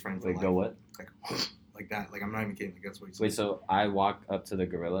you'll be his friend for Wait, life. go what? Like like that. Like, I'm not even kidding. Like, that's what he said. Wait, so I walk up to the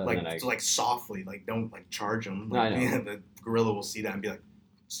gorilla like and then I. so, like, softly, like, don't like charge him. No, I Like, know. yeah, the gorilla will see that and be like,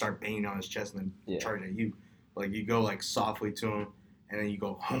 start banging on his chest and then Yeah. charge at you. Like, you go like softly to him, and then you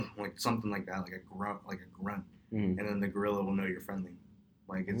go like something like that, like a grunt, Mm. and then the gorilla will know you're friendly.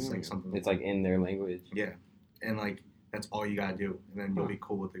 Like, it's like something. It's like in their language. Yeah, and like that's all you gotta do, and then you'll be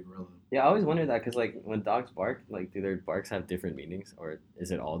cool with the gorilla. Yeah, I always wondered that because like when dogs bark, like do their barks have different meanings or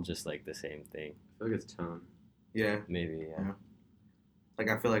is it all just like the same thing? I feel like it's tone. Yeah, Maybe, yeah. Yeah. like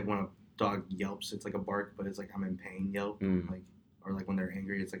I feel like when a dog yelps, it's like a bark, but it's like I'm in pain yelp. Mm. Like, or like when they're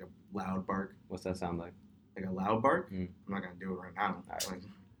angry, it's like a loud bark. What's that sound like? Like a loud bark. Mm. I'm not gonna do it right now. Alright. Like,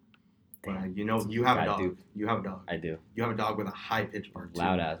 but you know, you have a Gotta dog. do. You have a dog. I do. You have a dog with a high pitched bark. too.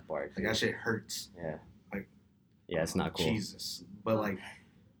 Loud ass barks. Like, that shit hurts. Yeah. Like, Yeah, it's not cool. Jesus. But like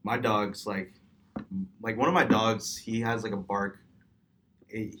my dog's like one of my dogs, he has like a bark.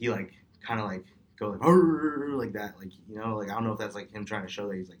 He like kind of like go like "Arr!" like that, like, you know, like I don't know if that's like him trying to show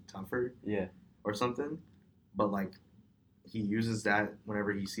that he's like tougher Yeah. or something, but like he uses that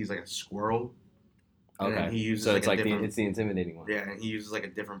whenever he sees like a squirrel. And then Okay. he uses So like it's a like different, it's the intimidating one. yeah, and he uses like a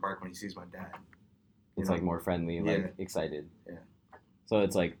different bark when he sees my dad. It's know? like more friendly, like Yeah. excited. Yeah. So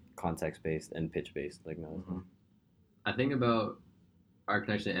it's like context based and pitch based, like no. Mhm. I think about our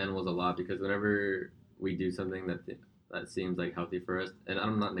connection to animals a lot because whenever we do something that seems like healthy for us, and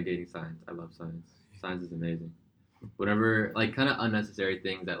I'm not negating science. I love science. Science is amazing. whatever, like kind of unnecessary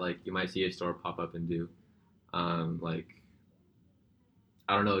things that like you might see a store pop up and do. Like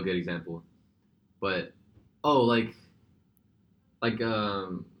I don't know a good example, but oh,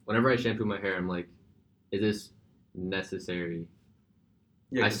 whenever I shampoo my hair, I'm like, is this necessary?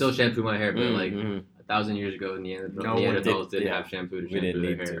 Yeah, I still shampoo my hair, but like Mhm. 1,000 years ago, No one Neanderthals didn't yeah. have shampoo to We didn't shampoo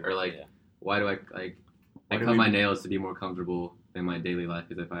their need hair, to. or like, yeah. why do I like? I Why do cut we- my nails to be more comfortable in my daily life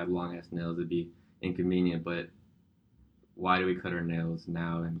because if I have long ass nails, it'd be inconvenient. But why do we cut our nails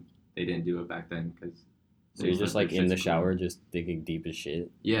now and they didn't do it back then? Because So you're just like in the shower, just digging deep as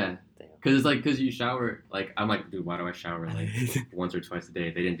shit. Yeah, Damn. because you shower. Like I'm like, dude, why do I shower like once or twice a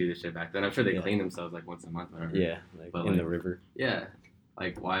day? They didn't do this shit back then. I'm sure they Yeah. clean themselves like once a month, whatever. Yeah, like But, in the like, river. Yeah,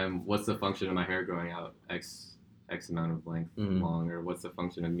 like what's the function of my hair growing out X amount of length Mhm. long, or what's the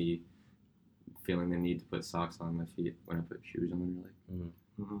function of me feeling the need to put socks on my feet when I put shoes on,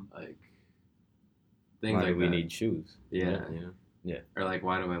 Mhm. like things Why like do we that. need shoes? Yeah. You know? Or like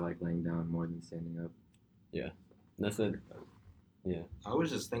why do I like laying down more than standing up? That's it. I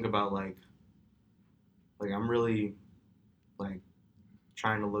always just think about like I'm really like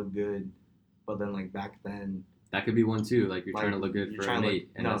trying to look good, but then like back then, That could be one too. Like you're Like, trying to look good you're for a trying to look- mate,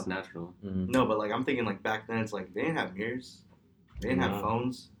 and no. that's natural. no, but like I'm thinking like back then it's like they didn't have mirrors, they didn't have No.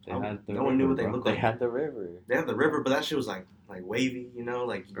 phones. They had the no one knew what they bro. looked They like. had the river. They had the river, but that shit was like wavy, you know,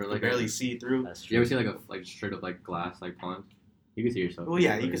 like you Or could like barely a- see through. That's You ever true. see like straight up like glass like pond? You can see yourself. Well,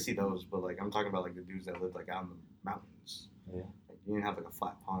 yeah, you can see those, but like I'm talking about like the dudes that lived like out in the mountains. Yeah. Like, you didn't have like a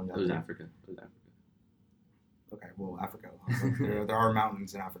flat pond. It out was there. Africa. It was Africa. Okay, well, Africa. there are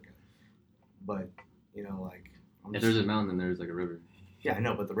mountains in Africa, but you know, like I'm If just- there's a mountain, then there's like a river. yeah, I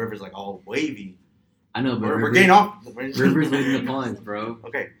know, but the river's like all wavy. I know, but We're rivers, getting off. rivers live in the ponds, bro.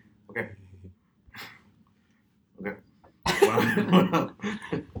 Okay.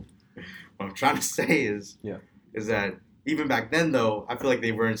 What I'm trying to say is that even back then, though, I feel like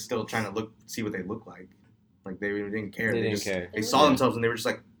they weren't still trying to see what they look like. Like they really didn't care. They didn't just, care. They saw themselves and they were just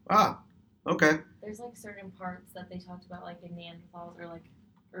like, okay. There's like certain parts that they talked about, like in Neanderthals or like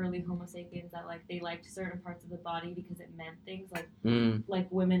early Homo sapiens, that like they liked certain parts of the body because it meant things. Like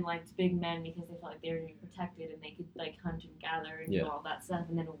women liked big men because they felt like they were being protected and they could like hunt and gather and do all that stuff.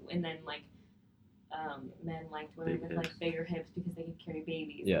 And then like men liked women Big with hips. like bigger hips because they could carry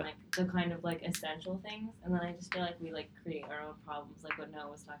babies. Yeah. And, like the kind of like essential things. And then I just feel like we like create our own problems, like what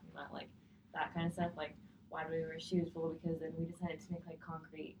Noah was talking about, like that kind of stuff. Like why do we wear shoes? Well, because then we decided to make like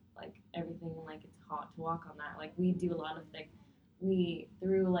concrete, like everything, and like it's hot to walk on that. Like we do a lot of like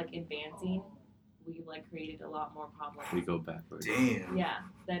through like advancing, we like created a lot more problems. We go backwards. Damn. Yeah,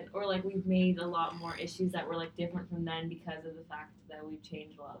 or like we've made a lot more issues that were like different from then because of the fact that we've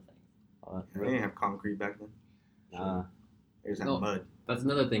changed a lot of things. They didn't have concrete back then. They just had No. mud. That's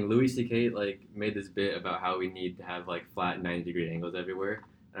another thing. Louis C.K. like made this bit about how we need to have like flat 90-degree angles everywhere,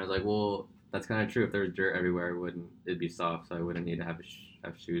 and I was like, well, that's kind of true. If there was dirt everywhere, it'd be soft, so I wouldn't need to have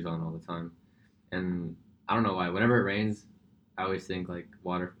shoes on all the time. And I don't know why. Whenever it rains, I always think like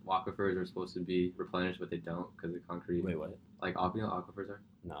aquifers are supposed to be replenished, but they don't because the concrete. Wait, what? Like you know what aquifers are?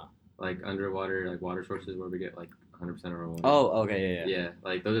 No. Like underwater, like water sources where we get like 100% of our water. Oh, okay, yeah. Yeah,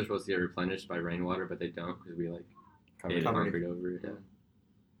 like those are supposed to get replenished by rainwater, but they don't because we like Covered. Covered. concrete over it. Yeah.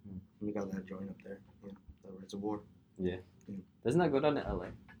 We got that joint up there. Yeah, the reservoir. Doesn't that go down to LA?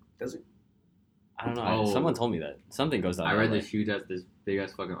 Does it? I don't know. Oh. Someone told me that. Something goes down I to read LA. this big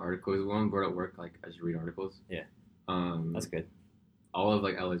ass fucking article. It was one board at work, like as you read articles. Yeah. That's good. All of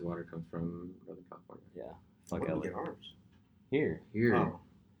like LA's water comes from Northern California. Fuck Where do LA. we get ours? Here. Here.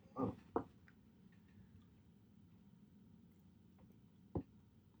 Oh.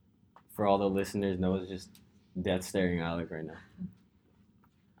 For all the listeners, Noah's just death staring at Alec right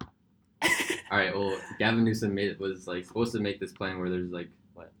now. All right. Well, Gavin Newsom was like supposed to make this plan where there's like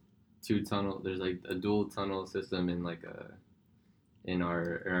there's like a dual tunnel system in like in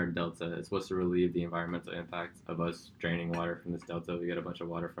our delta. It's supposed to relieve the environmental impact of us draining water from this delta we get a bunch of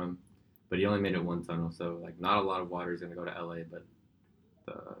water from. But he only made it one tunnel, so like not a lot of water is gonna go to LA, but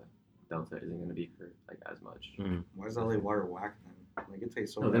the delta isn't gonna be hurt like as much. Why is LA water whack then? Like it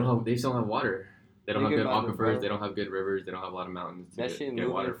tastes so. No, they still don't have water. They don't You have good can buy the aquifers. bro- They don't have good rivers. They don't have a lot of mountains to That shit get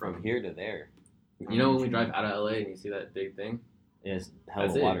water moving from from. here to there. You know when we drive out of LA and you see that big thing, There's hell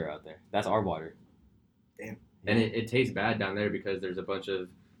That's of it. water out there. That's our water. Damn. and it tastes bad down there because there's a bunch of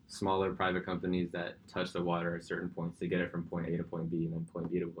smaller private companies that touch the water at certain points to get it from point A to point B and then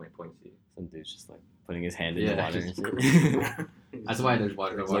point B to point C. Some dude's just like putting his hand in Yeah, the water just- and shit. That's why there's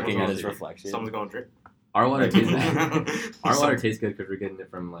water. Someone's Looking gonna at his drip. reflection. Someone's going to drip. Our water tastes bad. Our water tastes good because we're getting it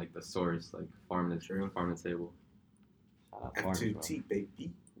from like the source, like farm to table. Shout out Farms, bro. F2T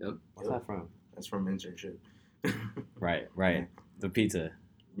baby. What's that from? That's from internship. Right. The pizza.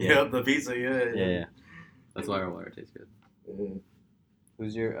 Yeah, the pizza. Yeah. That's why our water tastes good. Yeah.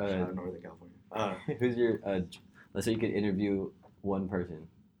 Who's your Shout out Northern California. who's your let's say you could interview one person.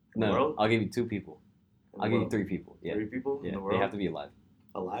 In the No, world? I'll give you 2 people. In the I'll give you world. 3 people. Yeah. 3 people in Yeah. the They world. have to be alive.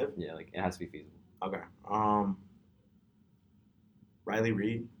 Alive? Yeah, like it has to be feasible. Okay. Riley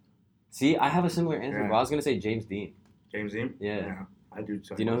Reid, See, I have a similar answer, Yeah. but I was gonna say James Dean. James Dean. Yeah. I do.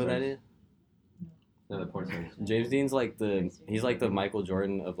 Do you know who that is? No, the porn stars. James Dean's like he's like the Michael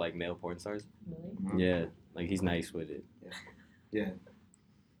Jordan of like male porn stars. Really? Mhm. Yeah, like he's nice with it. Yeah.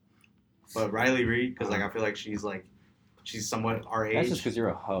 But Riley Reid, because like I feel like she's somewhat our age. That's just because you're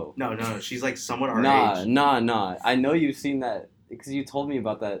a hoe. No, she's like somewhat our age. Nah. I know you've seen that because you told me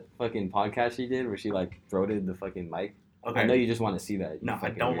about that fucking podcast she did where she like throated the fucking mic. Okay. I know you just want to see that. you No, I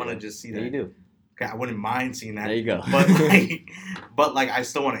fucking don't want to weirdo. just see Yeah, that. you do. Okay, I wouldn't mind seeing that. There you go. But like I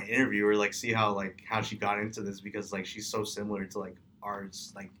still want to interview her, like see how she got into this because like she's so similar to like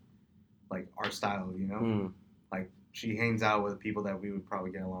ours, like our style, you know. Hmm. Like she hangs out with people that we would probably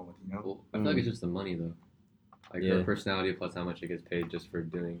get along with, you know. Well, I feel like it's just the money though. Like Yeah. her personality plus how much she gets paid just for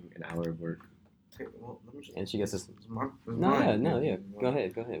doing an hour of work. Okay, well, let me just. And she gets this. It's mine. Yeah. Go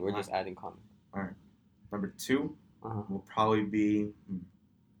ahead. We're Mine. just adding comment. Number 2 Uh-huh. will probably be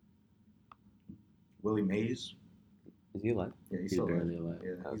Willie Mays. Is he alive? Yeah, he's He's still alive. barely alive.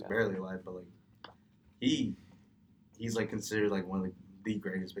 Yeah, he's Okay. barely alive, but like he's like considered like one of the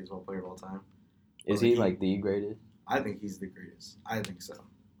greatest baseball player of all time. Is Well, he he- like the greatest? I think he's the greatest. I think so.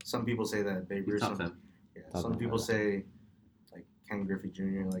 Some people say that Babe He's Ruth. top Some, 10. yeah, Top some 10, people yeah. say like Ken Griffey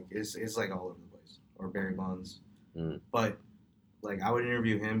Jr. Like it's like all over the place, or Barry Bonds. Mm. But like I would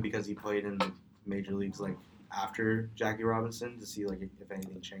interview him because he played in the major leagues like after Jackie Robinson to see like if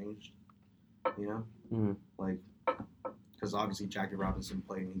anything changed. You know, Mhm. like because obviously Jackie Robinson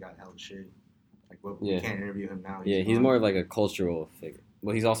played and he got hella shit. Like Yeah. we can't interview him now. Yeah, he's gone. more of like a cultural figure.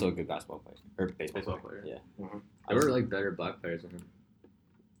 Well, he's also a good basketball player or baseball, Baseball player. Yeah. Mhm. I There was- were like better black players than him.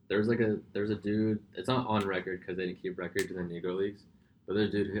 There's a dude. It's not on record because they didn't keep records in the Negro leagues. But there's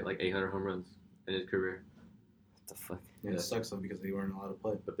a dude who hit like 800 home runs in his career, What the fuck? Yeah, Yeah. it sucks though because they weren't allowed to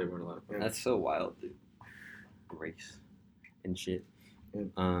play. but they weren't allowed to play. Yeah. That's so wild, dude. Race and shit. Yeah.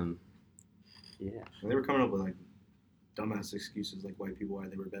 Yeah. And they were coming up with like dumbass excuses, like white people why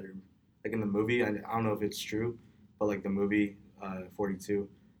they were better. Like in the movie, I don't know if it's true, but like the movie 42,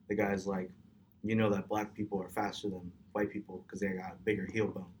 the guy's like, you know that black people are faster than white people because they got a bigger heel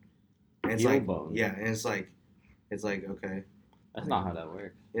bone. And it's Heel like, bone? yeah, and it's like okay, That's not how that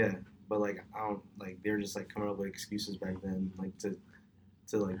works. yeah, but like I don't like they're just like coming up with excuses back then, like to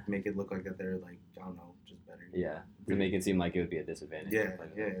like make it look like that they're like I don't know, just better. Yeah. To make it seem like it would be a disadvantage. Yeah,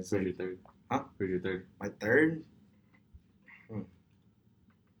 Like, yeah. It's Who's like your third? Huh? Who's your third? my third.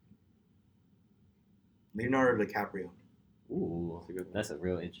 Leonardo DiCaprio. Ooh, That's a good one. that's a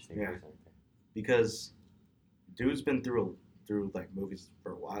real interesting Yeah. person. Right there. Because dude's been through like movies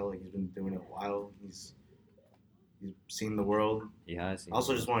for a while. Like he's been doing it a while. He's seen the world. He has. I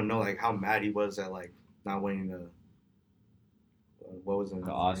also just want to know like how mad he was at like not winning the what was it?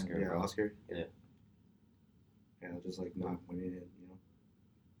 The Oscar, Yeah, bro. Oscar. Yeah. Yeah, just like not winning it. You know,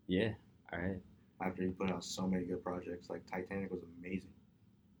 Yeah. All right. after he put out so many good projects, like Titanic was amazing.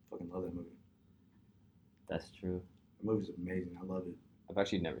 Fucking love that movie. That's true. The movie's amazing. I love it. I've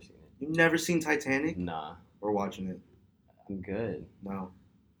actually never seen it. You've never seen Titanic? Nah. We're watching it. I'm good. No,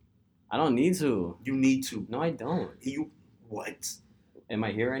 I don't need to. you need to. No, I don't. You what? Am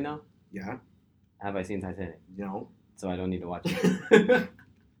I here right now? Yeah. Have I seen Titanic? No. So I don't need to watch it.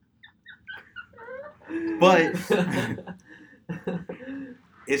 But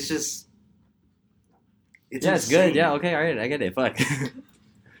it's just. It's yeah, it's good. insane. Yeah, okay, all right, I get it. Fuck.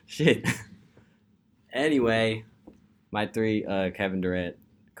 Shit. Anyway, my 3: Kevin Durant,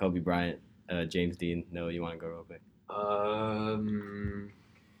 Kobe Bryant, James Dean. No, you want to go real quick?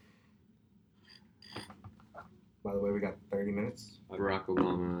 By the way, we got 30 minutes. Barack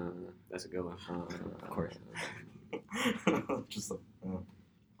Obama. That's a good one. Of course. Just like,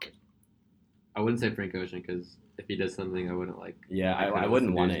 I wouldn't say Frank Ocean because if he does something, I wouldn't like. Yeah, I couldn't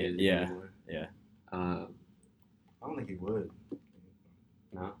wouldn't listen want to his it. music Yeah, anymore. yeah. I don't think he would.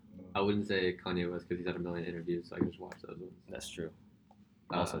 No, I wouldn't say Kanye West because he's had a million interviews, so I can just watch those ones. that's true.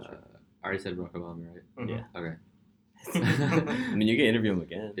 Also true. I already said Barack Obama, right? Mhm. Yeah. Okay. I mean, you can interview him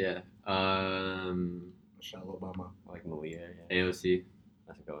again. Yeah. Michelle Obama. Like Malia. Yeah. AOC.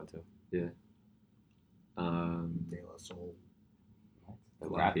 That's a good one too. De La Soul. The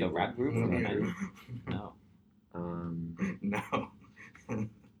Black people. rap group from the Yeah. 90s? No. No.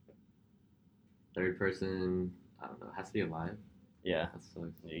 Third person, I don't know, has to be alive. Yeah, That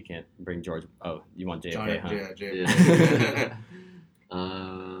sucks. you can't bring George. Oh, you want JFK, Johnny, huh? yeah, Jay.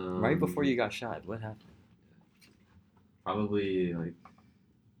 Yeah. Right before you got shot, what happened? Probably like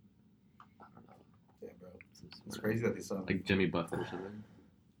I don't know. Yeah, bro. some It's smart- crazy that they saw. Like Jimmy Buffett or something.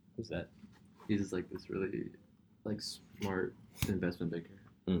 Who's that? He's just like this really like smart investment banker.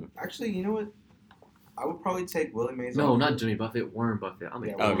 Actually, you know what? I would probably take Willie Mays. No, off. not Jimmy Buffett. Warren Buffett. I'm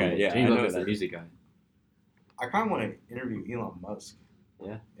like, Yeah, okay, yeah, I Jimmy know Buffett's that. the music guy. I kind of want to interview Elon Musk.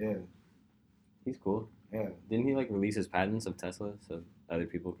 Yeah? Yeah. He's cool. Yeah. Didn't he like release his patents of Tesla so other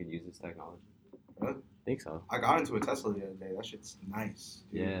people could use his technology? Really? I think so. I got into a Tesla the other day. That shit's nice.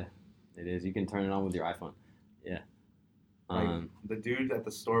 Dude. Yeah, it is. You can turn it on with your iPhone. Yeah. Like, the dude at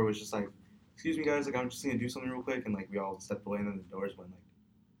the store was just like, "Excuse me, guys. Like, I'm just gonna do something real quick," and like we all stepped away, and then the doors went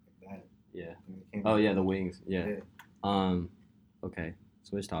like that. Yeah. And they came Oh back. yeah, the wings. Yeah. Yeah. Okay.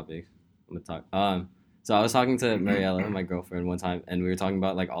 Switch topics. I'm gonna talk. So I was talking to Mariella, my girlfriend, one time, and we were talking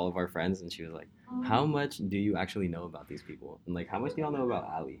about like all of our friends, and she was like, "How much do you actually know about these people? And like, how much do y'all know about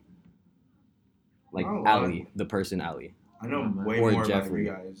Ali? Like Not a lot. Ali, the person Ali, I know Or way Or more Jeffrey.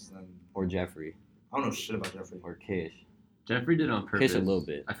 about you guys than or Jeffrey, I don't know shit about Jeffrey. or Kish? Jeffrey did it on purpose. Kish a little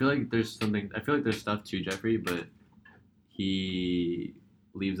bit. I feel like there's something. I feel like there's stuff to Jeffrey, but he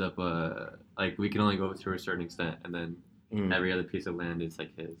leaves up a like we can only go to a certain extent, and then Mm. every other piece of land is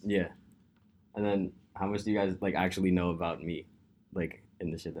like his. Yeah. And then, how much do you guys like actually know about me, like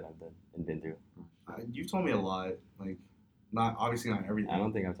in the shit that I've done and been through? You've told me a lot. Like, not obviously not everything. I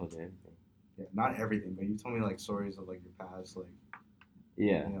don't think I've told you anything. Yeah, not everything, but you told me like stories of like your past, like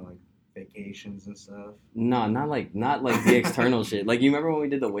Yeah. you know, like vacations and stuff. No, not like the external shit. Like, you remember when we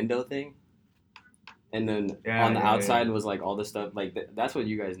did the window thing? And then Yeah, on the yeah, outside yeah. was like all the stuff. Like that's what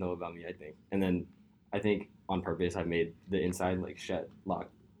you guys know about me, I think. And then I think on purpose I made the inside like shut lock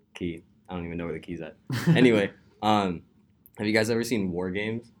key. I don't even know where the key's at. Anyway, have you guys ever seen War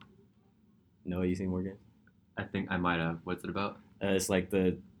Games? No, you seen War Games? I think I might have. What's it about? It's like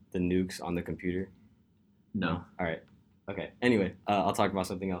the nukes on the computer. No. All right. Okay. Anyway, I'll talk about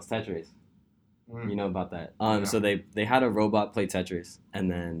something else. Tetris. Mm. You know about that. Yeah. So they had a robot play Tetris, and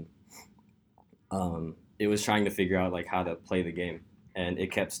then it was trying to figure out like how to play the game, and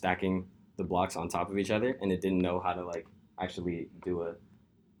it kept stacking the blocks on top of each other, and it didn't know how to like actually do a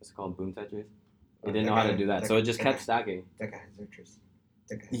what's it called, boom Tetris. It didn't know how to do that, so it just kept stacking. That guy has Tetris.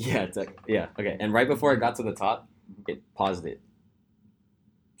 That guy has Yeah, Tetris. yeah. Okay, and right before it got to the top, it paused it,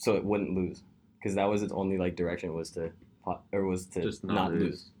 so it wouldn't lose, because that was its only like direction was to Just not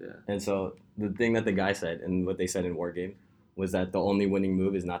lose. Yeah. And so the thing that the guy said, and what they said in War Game, was that the only winning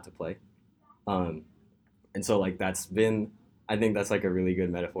move is not to play. And so like that's been, I think that's like a really good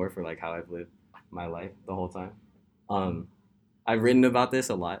metaphor for like how I've lived my life the whole time. I've written about this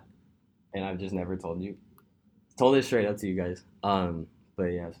a lot, and I've just never told it straight up to you guys. But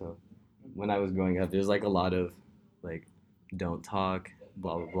yeah, so when I was growing up, there's like a lot of like, don't talk,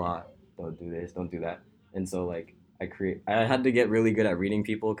 blah blah blah, don't do this, don't do that, and so like I had to get really good at reading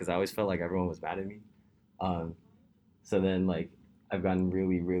people because I always felt like everyone was mad at me. So then like I've gotten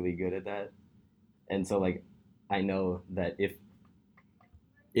really really good at that, and so like I know that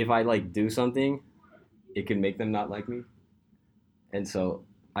if I like do something, it can make them not like me, and so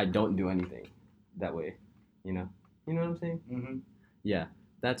I don't do anything that way, you know what I'm saying? Mm-hmm. Yeah,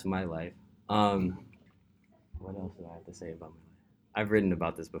 that's my life. What else do I have to say about my life? I've written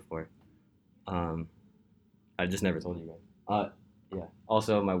about this before. I just never told you guys. Yeah.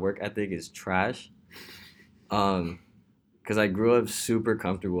 Also, my work ethic is trash. Because I grew up super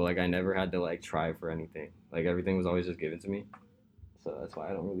comfortable. Like, I never had to, like, try for anything. Like, everything was always just given to me. So that's why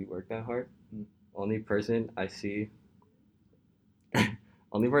I don't really work that hard. Only person I see...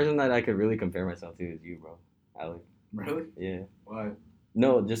 only person that I could really compare myself to is you, bro. Alec. Really? Yeah. Why?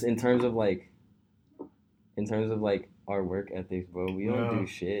 No, just in terms of, like, our work ethics, bro. We don't No. do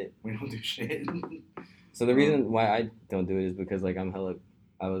shit. We don't do shit. So the reason why I don't do it is because, like, I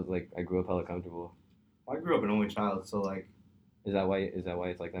grew up hella comfortable. I grew up an only child, so like, Is that why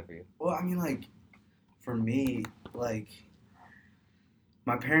it's like that for you? well, I mean, like, for me, like,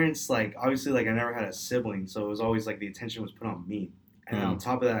 my parents, like, obviously, like, I never had a sibling, so it was always like the attention was put on me. And on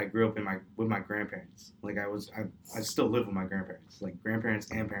top of that, I grew up with my grandparents. Like, I still live with my grandparents, like grandparents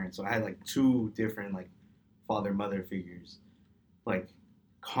and parents. So I had like two different like father mother figures, like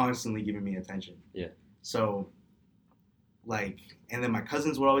constantly giving me attention. Yeah. So, like, and then my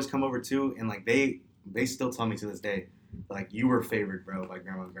cousins would always come over too, and like they still tell me to this day, like, you were favored, bro, by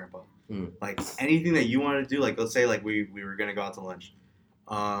grandma and grandpa. Mm. Like, anything that you wanted to do, like, let's say like we were gonna go out to lunch,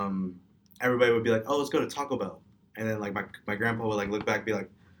 everybody would be like, oh, let's go to Taco Bell. And then, like, my grandpa would, like, look back and be like,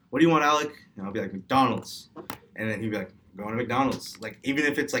 what do you want, Alec? And I'll be like, McDonald's. And then he'd be like, going to McDonald's. Like, even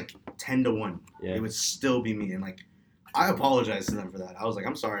if it's like 10-1, Yeah. it would still be me. And like, I apologize to them for that. I was like,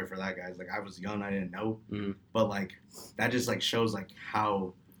 I'm sorry for that, guys. Like, I was young, I didn't know. Mhm. But like, that just like shows like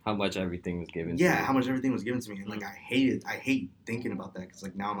how much everything was given. to yeah, you. how much everything was given to me, and like I hate thinking about that because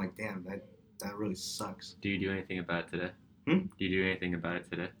like now I'm like, damn, that really sucks. Do you do anything about it today? Hmm? Do you do anything about it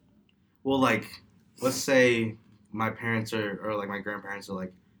today? Well, like, let's say my parents or like my grandparents are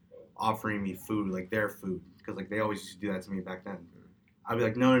like offering me food, like their food, because like they always used to do that to me back then. I'd be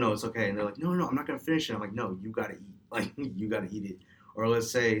like, no, it's okay, and they're like, no, I'm not gonna finish it. I'm like, no, you gotta eat, like you gotta eat it. Or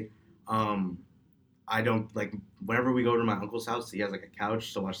let's say, I don't like whenever we go to my uncle's house, he has like a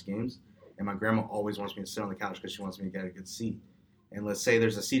couch to watch games, and my grandma always wants me to sit on the couch because she wants me to get a good seat. And let's say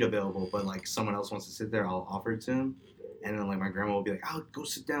there's a seat available, but like someone else wants to sit there, I'll offer it to him, and then like my grandma will be like, "Oh, go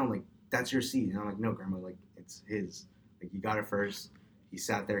sit down, like that's your seat." And I'm like, "No, grandma, like it's his. Like you got it first. He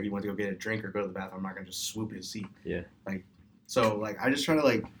sat there. He went to go get a drink or go to the bathroom. I'm not gonna just swoop his seat." Yeah. Like, so like I just try to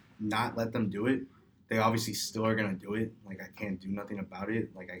like not let them do it. They obviously still are gonna do it. Like I can't do nothing about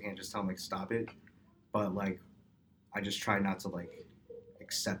it. Like I can't just tell them like stop it. But like, I just try not to like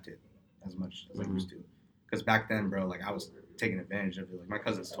accept it as much as I used to. Because back then, bro, like I was taking advantage of it. Like my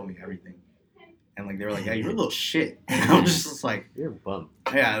cousins told me everything, and like they were like, "Yeah, you're a little shit." And I was just like, You're a bum.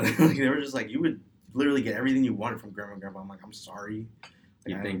 "Yeah." Like, they were just like, "You would literally get everything you wanted from grandma and grandpa." I'm like, "I'm sorry."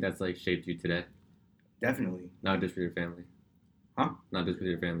 Do you Like, think that's like shaped you today? definitely? Not just for your family. Huh? Not just with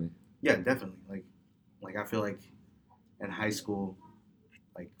your family. Yeah, definitely. Like I feel like in high school,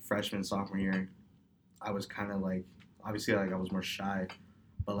 like freshman, sophomore year, I was kind of like, obviously like I was more shy,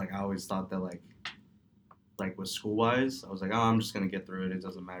 but like I always thought that like with school wise, I was like, oh, I'm just gonna get through it. It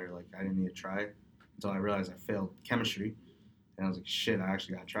doesn't matter. Like I didn't need to try until I realized I failed chemistry, and I was like, shit, I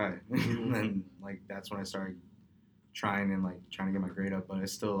actually gotta try. And then like that's when I started trying and like trying to get my grade up, but I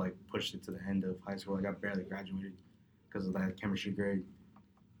still like pushed it to the end of high school. Like I barely graduated because of that chemistry grade,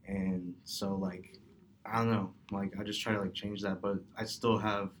 and so like I don't know. Like I just try to like change that, but I still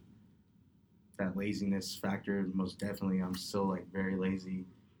have that laziness factor. Most definitely, I'm still like very lazy,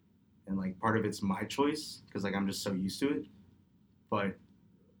 and like part of it's my choice because like I'm just so used to it. But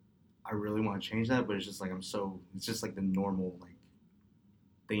I really want to change that, but it's just like it's just like the normal like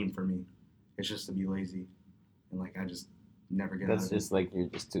thing for me. It's just to be lazy, and like I just never get That's out of just like you're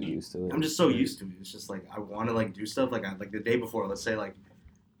just too used to it. I'm just so used to it. It's just like I want to like do stuff like the day before. Let's say like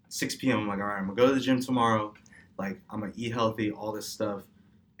 6 p.m. I'm like, all right, I'm gonna go to the gym tomorrow. Like I'm gonna eat healthy, all this stuff,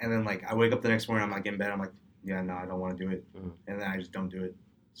 and then like I wake up the next morning, I'm like in bed, I'm like, yeah, no, I don't want to do it, and then I just don't do it.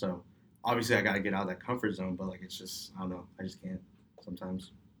 So obviously I gotta get out of that comfort zone, but like it's just I don't know, I just can't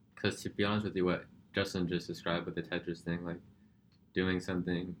sometimes. Because to be honest with you, what Justin just described with the Tetris thing, like doing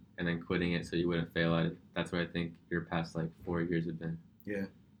something and then quitting it so you wouldn't fail at it, that's what I think your past like 4 years have been. Yeah.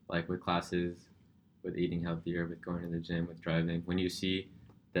 Like with classes, with eating healthier, with going to the gym, with driving. When you see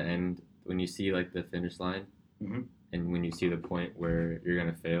the end, when you see like the finish line, Mhm. and when you see the point where you're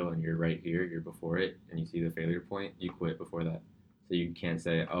gonna fail and you're right here, you're before it, and you see the failure point, you quit before that. So you can't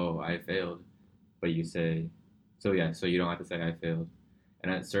say, "Oh, I failed," but you say, so you don't have to say I failed.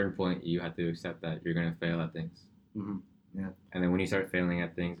 And at a certain point, you have to accept that you're gonna fail at things. Mhm. Yeah. And then when you start failing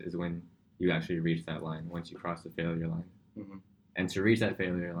at things is when you actually reach that line. Once you cross the failure line, Mhm. and to reach that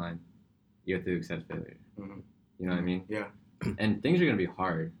failure line, you have to accept failure. Mhm. You know what I mean? Yeah. And things are gonna be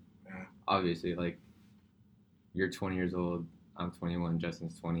hard. Yeah. Obviously, like you're 20 years old, I'm 21,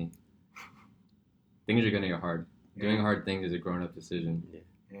 Justin's 20. Things are gonna get hard. Yeah. Doing hard things is a grown-up decision.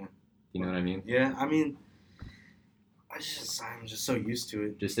 Yeah. You know what I mean? Yeah. I mean, I'm just so used to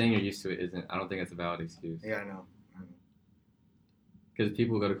it. Just saying you're used to it isn't. I don't think that's a valid excuse. Yeah, I know. Because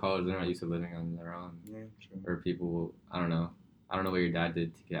people go to college, they're not used to living on their own. Yeah, true. Or people will. I don't know what your dad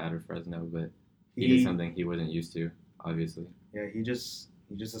did to get out of Fresno, but he did something he wasn't used to. Obviously. Yeah, he just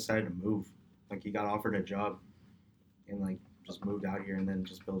decided to move. Like he got offered a job, and like just moved out here and then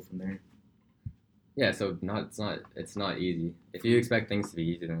just built from there. Yeah, so it's not easy. If you expect things to be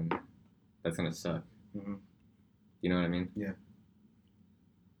easy, then that's gonna suck. Mhm. You know what I mean? Yeah.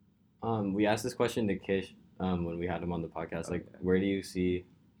 We asked this question to Kish when we had him on the podcast. Like, Okay. where do you see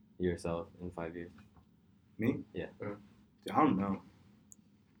yourself in 5 years? Me? Yeah. Dude, I don't know.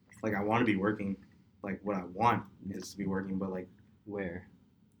 Like I want to be working. Like what I want is to be working, but like Where?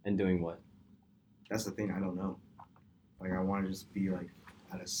 And doing what? that's the thing. I don't know. Like I want to just be like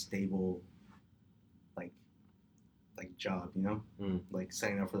at a stable, like job, you know, like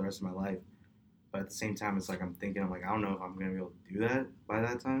setting up for the rest of my life. But at the same time, it's like I'm thinking, I'm like, I don't know if I'm gonna be able to do that by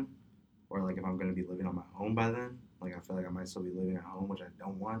that time, or like if I'm gonna be living on my own by then. Like I feel like I might still be living at home, which I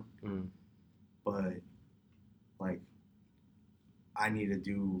don't want. But like I need to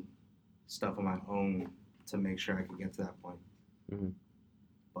do stuff on my own to make sure I could get to that point. Mhm.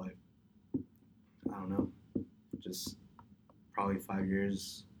 But I don't know. Just probably 5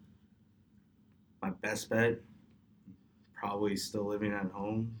 years. My best bet, probably still living at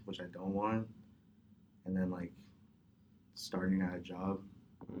home, which I don't want, and then like starting at a job.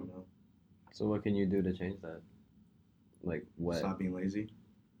 I don't know. So what can you do to change that? Like what? Stop being lazy.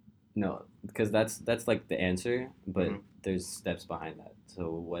 No, because that's like the answer, but Mhm. there's steps behind that.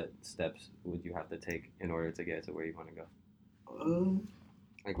 So what steps would you have to take in order to get to where you want to go?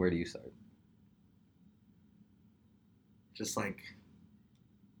 Like where do you start? Just like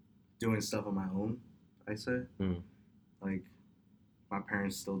doing stuff on my own, I say. Mm. Like my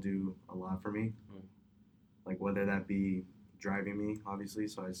parents still do a lot for me. Mm. Like whether that be driving me, obviously.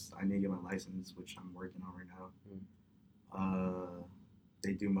 So I need to get my license, which I'm working on right now.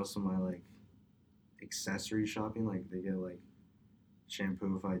 They do most of my like accessory shopping. Like they get like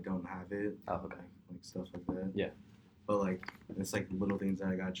shampoo if I don't have it. Oh, okay. Like stuff like that. Yeah. But like it's like little things that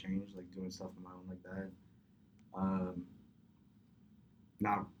I got changed, like doing stuff on my own like that.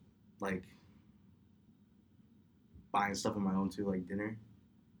 Not like buying stuff on my own too, like dinner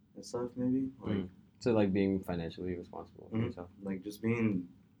and stuff maybe. Like So like being financially responsible for Mhm. yourself. like just being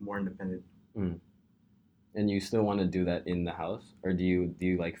more independent. And you still want to do that in the house, or do you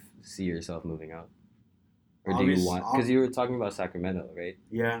like see yourself moving out, or do you Obvious- want? Because you were talking about Sacramento, right?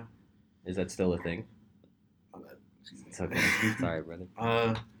 Yeah. Is that still a thing? My bad. Excuse me. It's okay. Sorry, brother.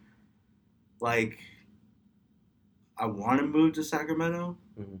 Like I want to move to Sacramento,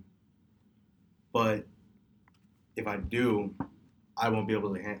 Mhm. but if I do, I won't be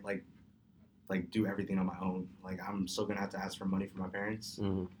able to like do everything on my own. Like I'm still gonna have to ask for money from my parents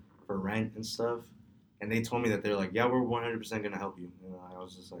Mhm. for rent and stuff. And they told me that they're like, yeah, we're 100% gonna help you. And I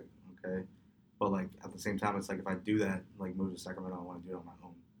was just like, okay. But like at the same time, it's like if I do that, like move to Sacramento, I want to do it on my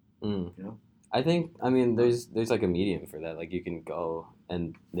own. You know? I think there's like a medium for that. Like you can go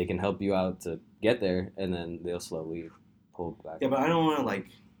and they can help you out to get there, and then they'll slowly pull back. Yeah, but I don't want to like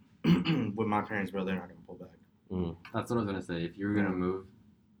with my parents, bro. They're not gonna pull back. That's what I was gonna say. If you were gonna move,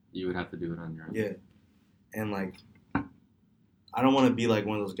 you would have to do it on your own. Yeah, and like I don't want to be like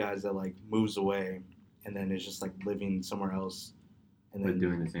one of those guys that like moves away and then is just like living somewhere else and then But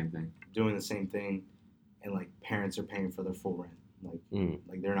doing the same thing. doing the same thing, and like parents are paying for their full rent.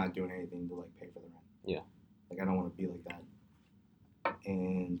 Like they're not doing anything to like pay for the rent. Yeah. Like I don't want to be like that.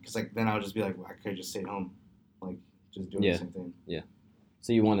 And because like then I'll just be like, well, I could just stay at home, like just doing Yeah. the same thing.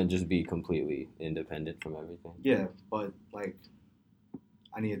 So you want to just be completely independent from everything. Yeah, but like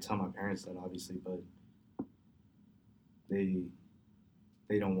I need to tell my parents that obviously, but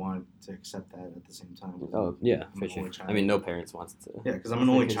they don't want to accept that at the same time. Oh yeah, I'm for an sure. only child. I mean, no parents wants to. Yeah, because I'm an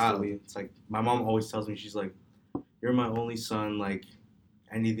They only can child. still- It's like my mom always tells me, she's like, "You're my only son. Like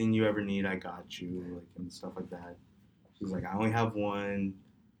anything you ever need, I got you." Like and stuff like that. She's like, "I only have one.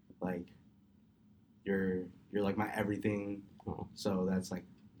 Like you're like my everything." Oh. So that's like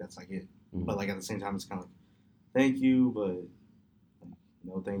it. Mhm. But like at the same time, it's kind of like, "Thank you," but like,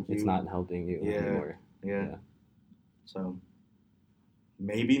 no, thank you. It's not helping you Yeah. anymore. Yeah. Yeah. So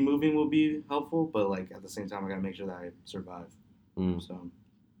maybe moving will be helpful, but like at the same time, I gotta make sure that I survive. Mm. So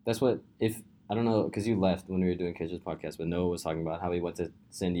That's what if I don't know because you left when we were doing Kitchen's podcast, but Noah was talking about how he went to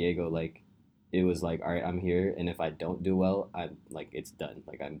San Diego. Like it was like, all right, I'm here, and if I don't do well, I'm like it's done.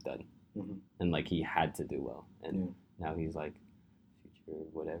 Like I'm done, Mhm. and like he had to do well, and Yeah. now he's like future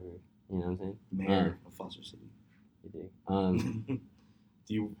whatever. You know what I'm saying? mayor of Foster City. You dig?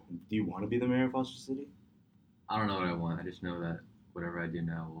 Do you want to be the mayor of Foster City? I don't know what I want. I just know that whatever I do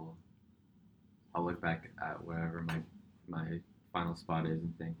now I'll look back at wherever my final spot is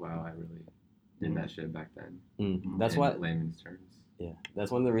and think, wow, I really did that shit back then. That's in why. layman's terms. Yeah,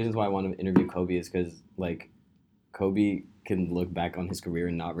 that's one of the reasons why I want to interview Kobe is because like Kobe can look back on his career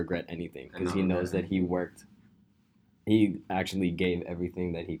and not regret anything And because not he regret knows that he worked. He actually gave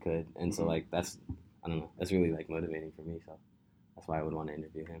everything that he could, and so Mhm. like that's I don't know, that's really like motivating for me. So that's why I would want to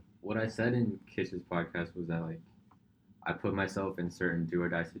interview him. What I said in Kitch's podcast was that like I put myself in certain do or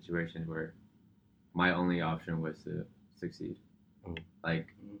die situations where my only option was to succeed. Mm.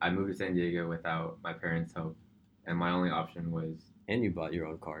 Like I moved to San Diego without my parents' help, and my only option was And you bought your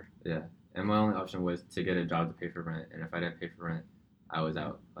own car. and my only option was to get a job to pay for rent. And if I didn't pay for rent, I was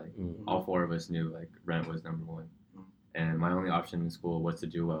out. Like all four of us knew like rent was number one, Mm. and my only option in school was to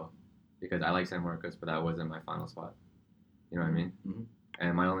do well, because I like San Marcos, but that wasn't my final spot. You know what I mean? Mhm.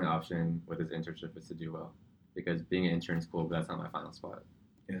 And my only option with this internship was to do well, because being an intern is cool, but that's not my final spot.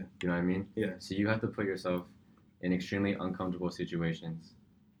 Yeah. You know what I mean? Yeah. So you have to put yourself in extremely uncomfortable situations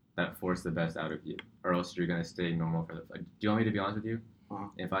that force the best out of you, or else you're gonna stay normal for the. Like, do you want me to be honest with you? Uh-huh.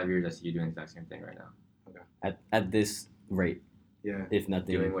 In 5 years, I see you doing the exact same thing right now. Okay. At this rate, Yeah. if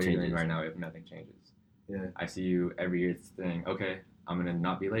nothing Doing what changes. you're doing right now if nothing changes. Yeah. I see you every year saying, okay, I'm gonna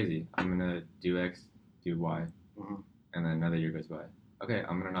not be lazy. I'm gonna do X, do Y, Mhm. and then another year goes by. Okay,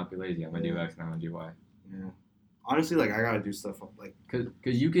 I'm gonna not be lazy. I'm gonna do Yeah. X and I'm gonna do Y. Yeah. Honestly, like I gotta do stuff like Cause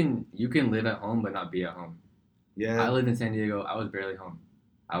you can live at home but not be at home. yeah. I lived in San Diego. I was barely home.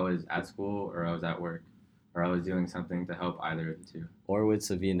 I was at school or I was at work, or I was doing something to help either of the two. Or with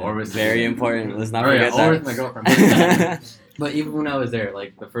Savina. Or with Very Savina. important. Let's not Or, yeah, forget or that. with my girlfriend. But even when I was there,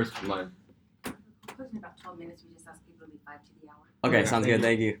 like the first month, Pushing about 12 minutes, we just ask people to leave 5 to the hour. Okay, Okay, sounds thank good.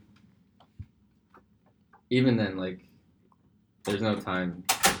 Thank you. even then, like there's no time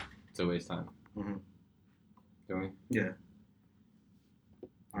to waste time. Mhm. Don't we?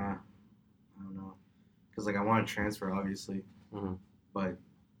 I don't know, cause like I want to transfer obviously, Mhm. but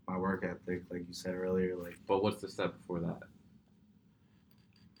my work ethic, like you said earlier, like But what's the step before that?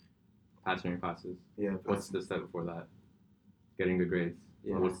 Passing your classes. yeah. What's the step before that? Getting good grades.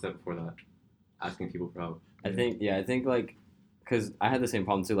 Yeah. Or what's the step before that? Asking people for help. I think like, cause I had the same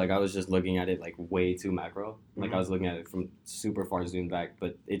problem too. Like I was just looking at it like way too macro. Like I was looking at it from super far zoomed back,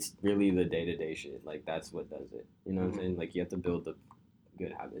 but it's really the day to day shit. Like that's what does it. You know what I'm saying? Like you have to build the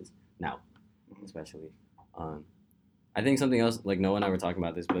good habits now, Mhm. especially. I think something else, like Noah and I were talking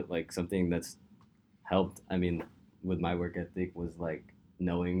about this, but like something that's helped. I mean, with my work ethic was like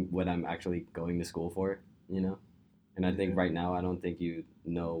knowing what I'm actually going to school for. You know. And I think Yeah. right now, I don't think you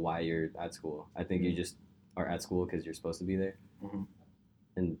know why you're at school. I think you just are at school because you're supposed to be there. Mhm.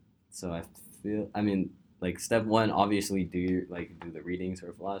 And so I feel, I mean, like step one, obviously do the readings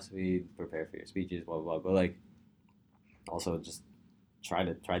for philosophy, prepare for your speeches, blah blah blah. But like, also just try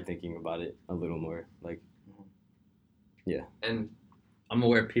thinking about it a little more. Like, And I'm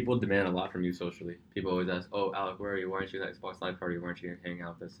aware people demand a lot from you socially. People always ask, "Oh, Alec, where are you? Why aren't you at Xbox Live Party? Why aren't you hanging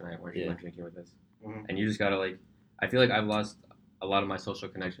out with us tonight? Why aren't you Yeah. drinking with us?" Mhm. And you just gotta like. I feel like I've lost a lot of my social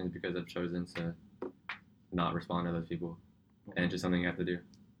connections because I've chosen to not respond to those people, and it's just something you have to do.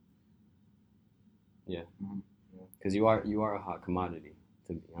 because you are a hot commodity,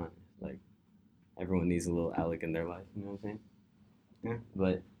 to be honest. Like, everyone needs a little Alec in their life. You know what I'm saying? Yeah.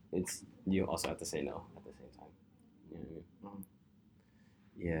 But it's you also have to say no at the same time. You know what I mean?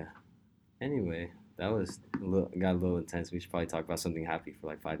 Yeah. Anyway, that was got a little intense. We should probably talk about something happy for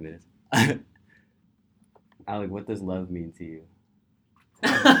like 5 minutes. Alec, what does love mean to you?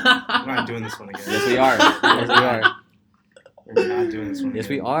 I'm not doing this one again. Yes, we are. Yes, we are. We're not doing this one Yes,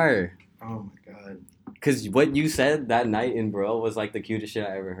 we again. are. Oh my god. Because what you said that night in Bro was like the cutest shit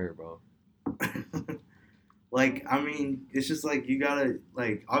I ever heard, bro. Like, I mean, it's just like you gotta,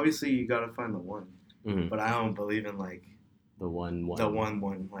 like, obviously you gotta find the one. Mhm. But I don't believe in, like, The one. the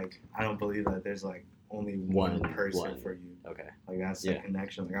one. Like, I don't believe that there's, like, only one person for you. Okay. Like, that's Yeah. the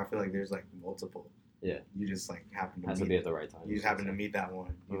connection. Like, I feel like there's, like, multiple. Yeah. You just, like, happen to Has meet to be at the right time. You just happen to meet that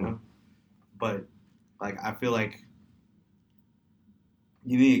one, you Mhm. know? But, like, I feel like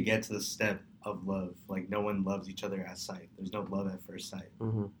you need to get to the step of love. Like, no one loves each other at sight. There's no love at first sight,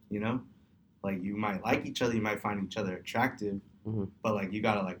 Mm-hmm. you know? Like, you might like each other, you might find each other attractive, Mhm. but, like, you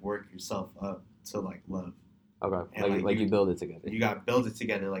gotta, like, work yourself up to, like, love. Okay. And, Like you build it together. You gotta build it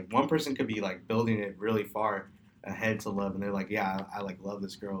together. Like, one person could be, like, building it really far ahead to love, and they're like, yeah, I like, love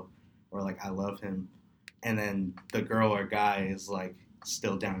this girl, or, like, I love him. And then the girl or guy is, like,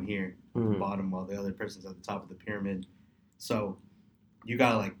 still down here at the Mhm. bottom while the other person's at the top of the pyramid. So you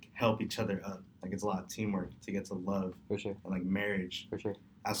gotta, like, help each other up. Like, it's a lot of teamwork to get to love For sure. and, like, marriage. For sure.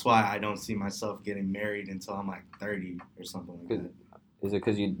 That's why I don't see myself getting married until I'm, like, 30 or something like Good. that. Is it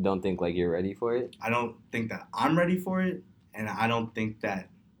because you don't think like you're ready for it? I don't think that I'm ready for it, and I don't think that,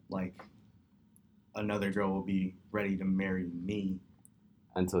 like, another girl will be ready to marry me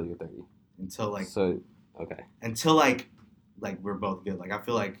Until you're 30. until, like, So, okay. until, like we're both good. Like, I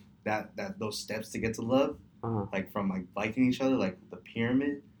feel like that those steps to get to love, Uh-huh. like, from, like, liking each other, like, the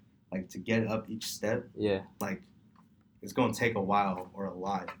pyramid, like, to get up each step, Yeah. like, it's going to take a while or a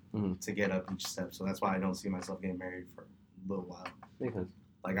lot Mhm. to get up each step. So that's why I don't see myself getting married for a little while. Makes sense.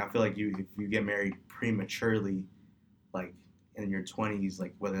 Like, I feel like if you get married prematurely, like, in your 20s,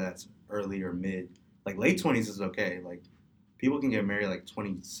 like, whether that's early or mid, like, late 20s is okay. Like, people can get married, like,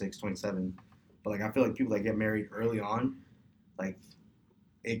 26, 27. But, like, I feel like people that get married early on, like,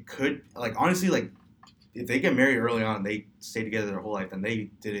 it could, like, honestly, like, if they get married early on, they stay together their whole life, then they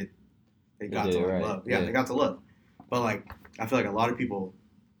did it. They got did to, it like, right. love. Yeah, Yeah. they got to love. But, like, I feel like a lot of people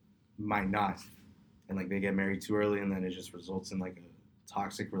might not. And, like, they get married too early, and then it just results in, like, a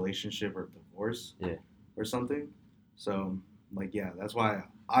toxic relationship or divorce. Yeah. Or something. So, like, yeah, that's why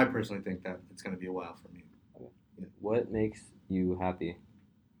I personally think that it's going to be a while for me. What makes you happy?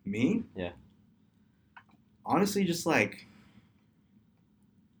 Me? Yeah. honestly, just like,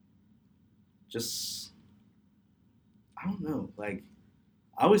 I don't know. Like,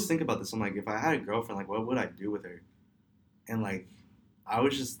 I always think about this. I'm like, if I had a girlfriend, like, what would I do with her? And like, I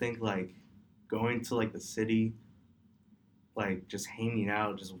would just think like going to like the city, like just hanging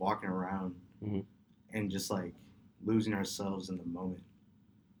out, just walking around, Mhm. and just like losing ourselves in the moment.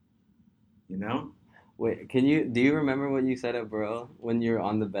 You know? Wait, do you remember what you said at Bro when you're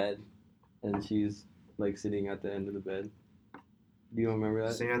on the bed and she's like sitting at the end of the bed? Do you remember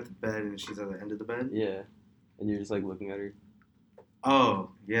that? Sitting at the bed and she's at the end of the bed. Yeah. And you're just like looking at her. Oh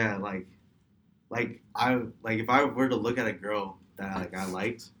yeah, like if I were to look at a girl that like I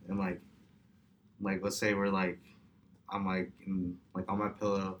liked and like let's say we're like I'm like on my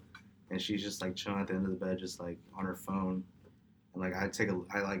pillow and she's just like chilling at the end of the bed just like on her phone and like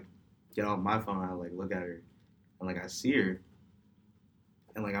I like get off my phone and I like look at her and like I see her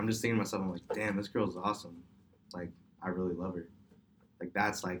and like I'm just thinking to myself, I'm like, damn, this girl's awesome, like I really love her, like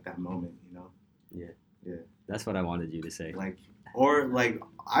that's like that moment, you know. That's what I wanted you to say. Like, or like,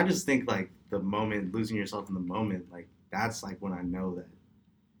 I just think like the moment, losing yourself in the moment, like that's like when I know that,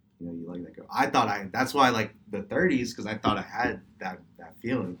 you know, you like that girl. That's why I like the 30s, because I thought I had that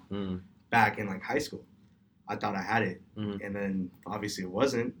feeling Mm. back in like high school. I thought I had it, Mhm. and then obviously it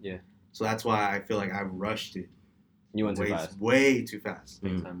wasn't. Yeah. So that's why I feel like I rushed it. You went too fast. Way too fast.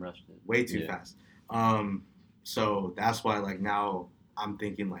 Mm. Time rushed it. Way too Yeah. fast. So that's why like now I'm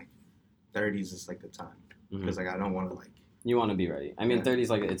thinking like 30s is like the time, because like I don't want to like. You want to be ready. I mean, Yeah. 30 is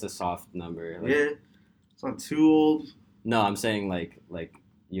like it's a soft number. Like, Yeah, it's not too old. No, I'm saying like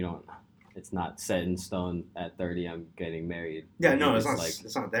you don't. It's not set in stone. At 30, I'm getting married. Yeah, no, it's It's not. like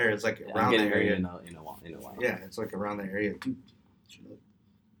It's not there. It's like I'm around the getting married area. in a while. Yeah, it's like around the area. Dude, shut up.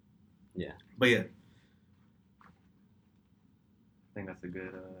 Yeah. But yeah, I think that's a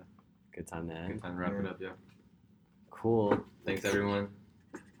good Good time to end. time to wrap it Yeah. up. Yeah. Cool. Thanks everyone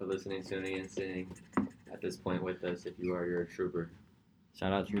for listening, tuning in, sitting at this point with us. If you are, you're a trooper.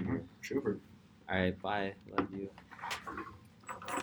 Shout out Trooper. Trooper. All right, bye. Love you.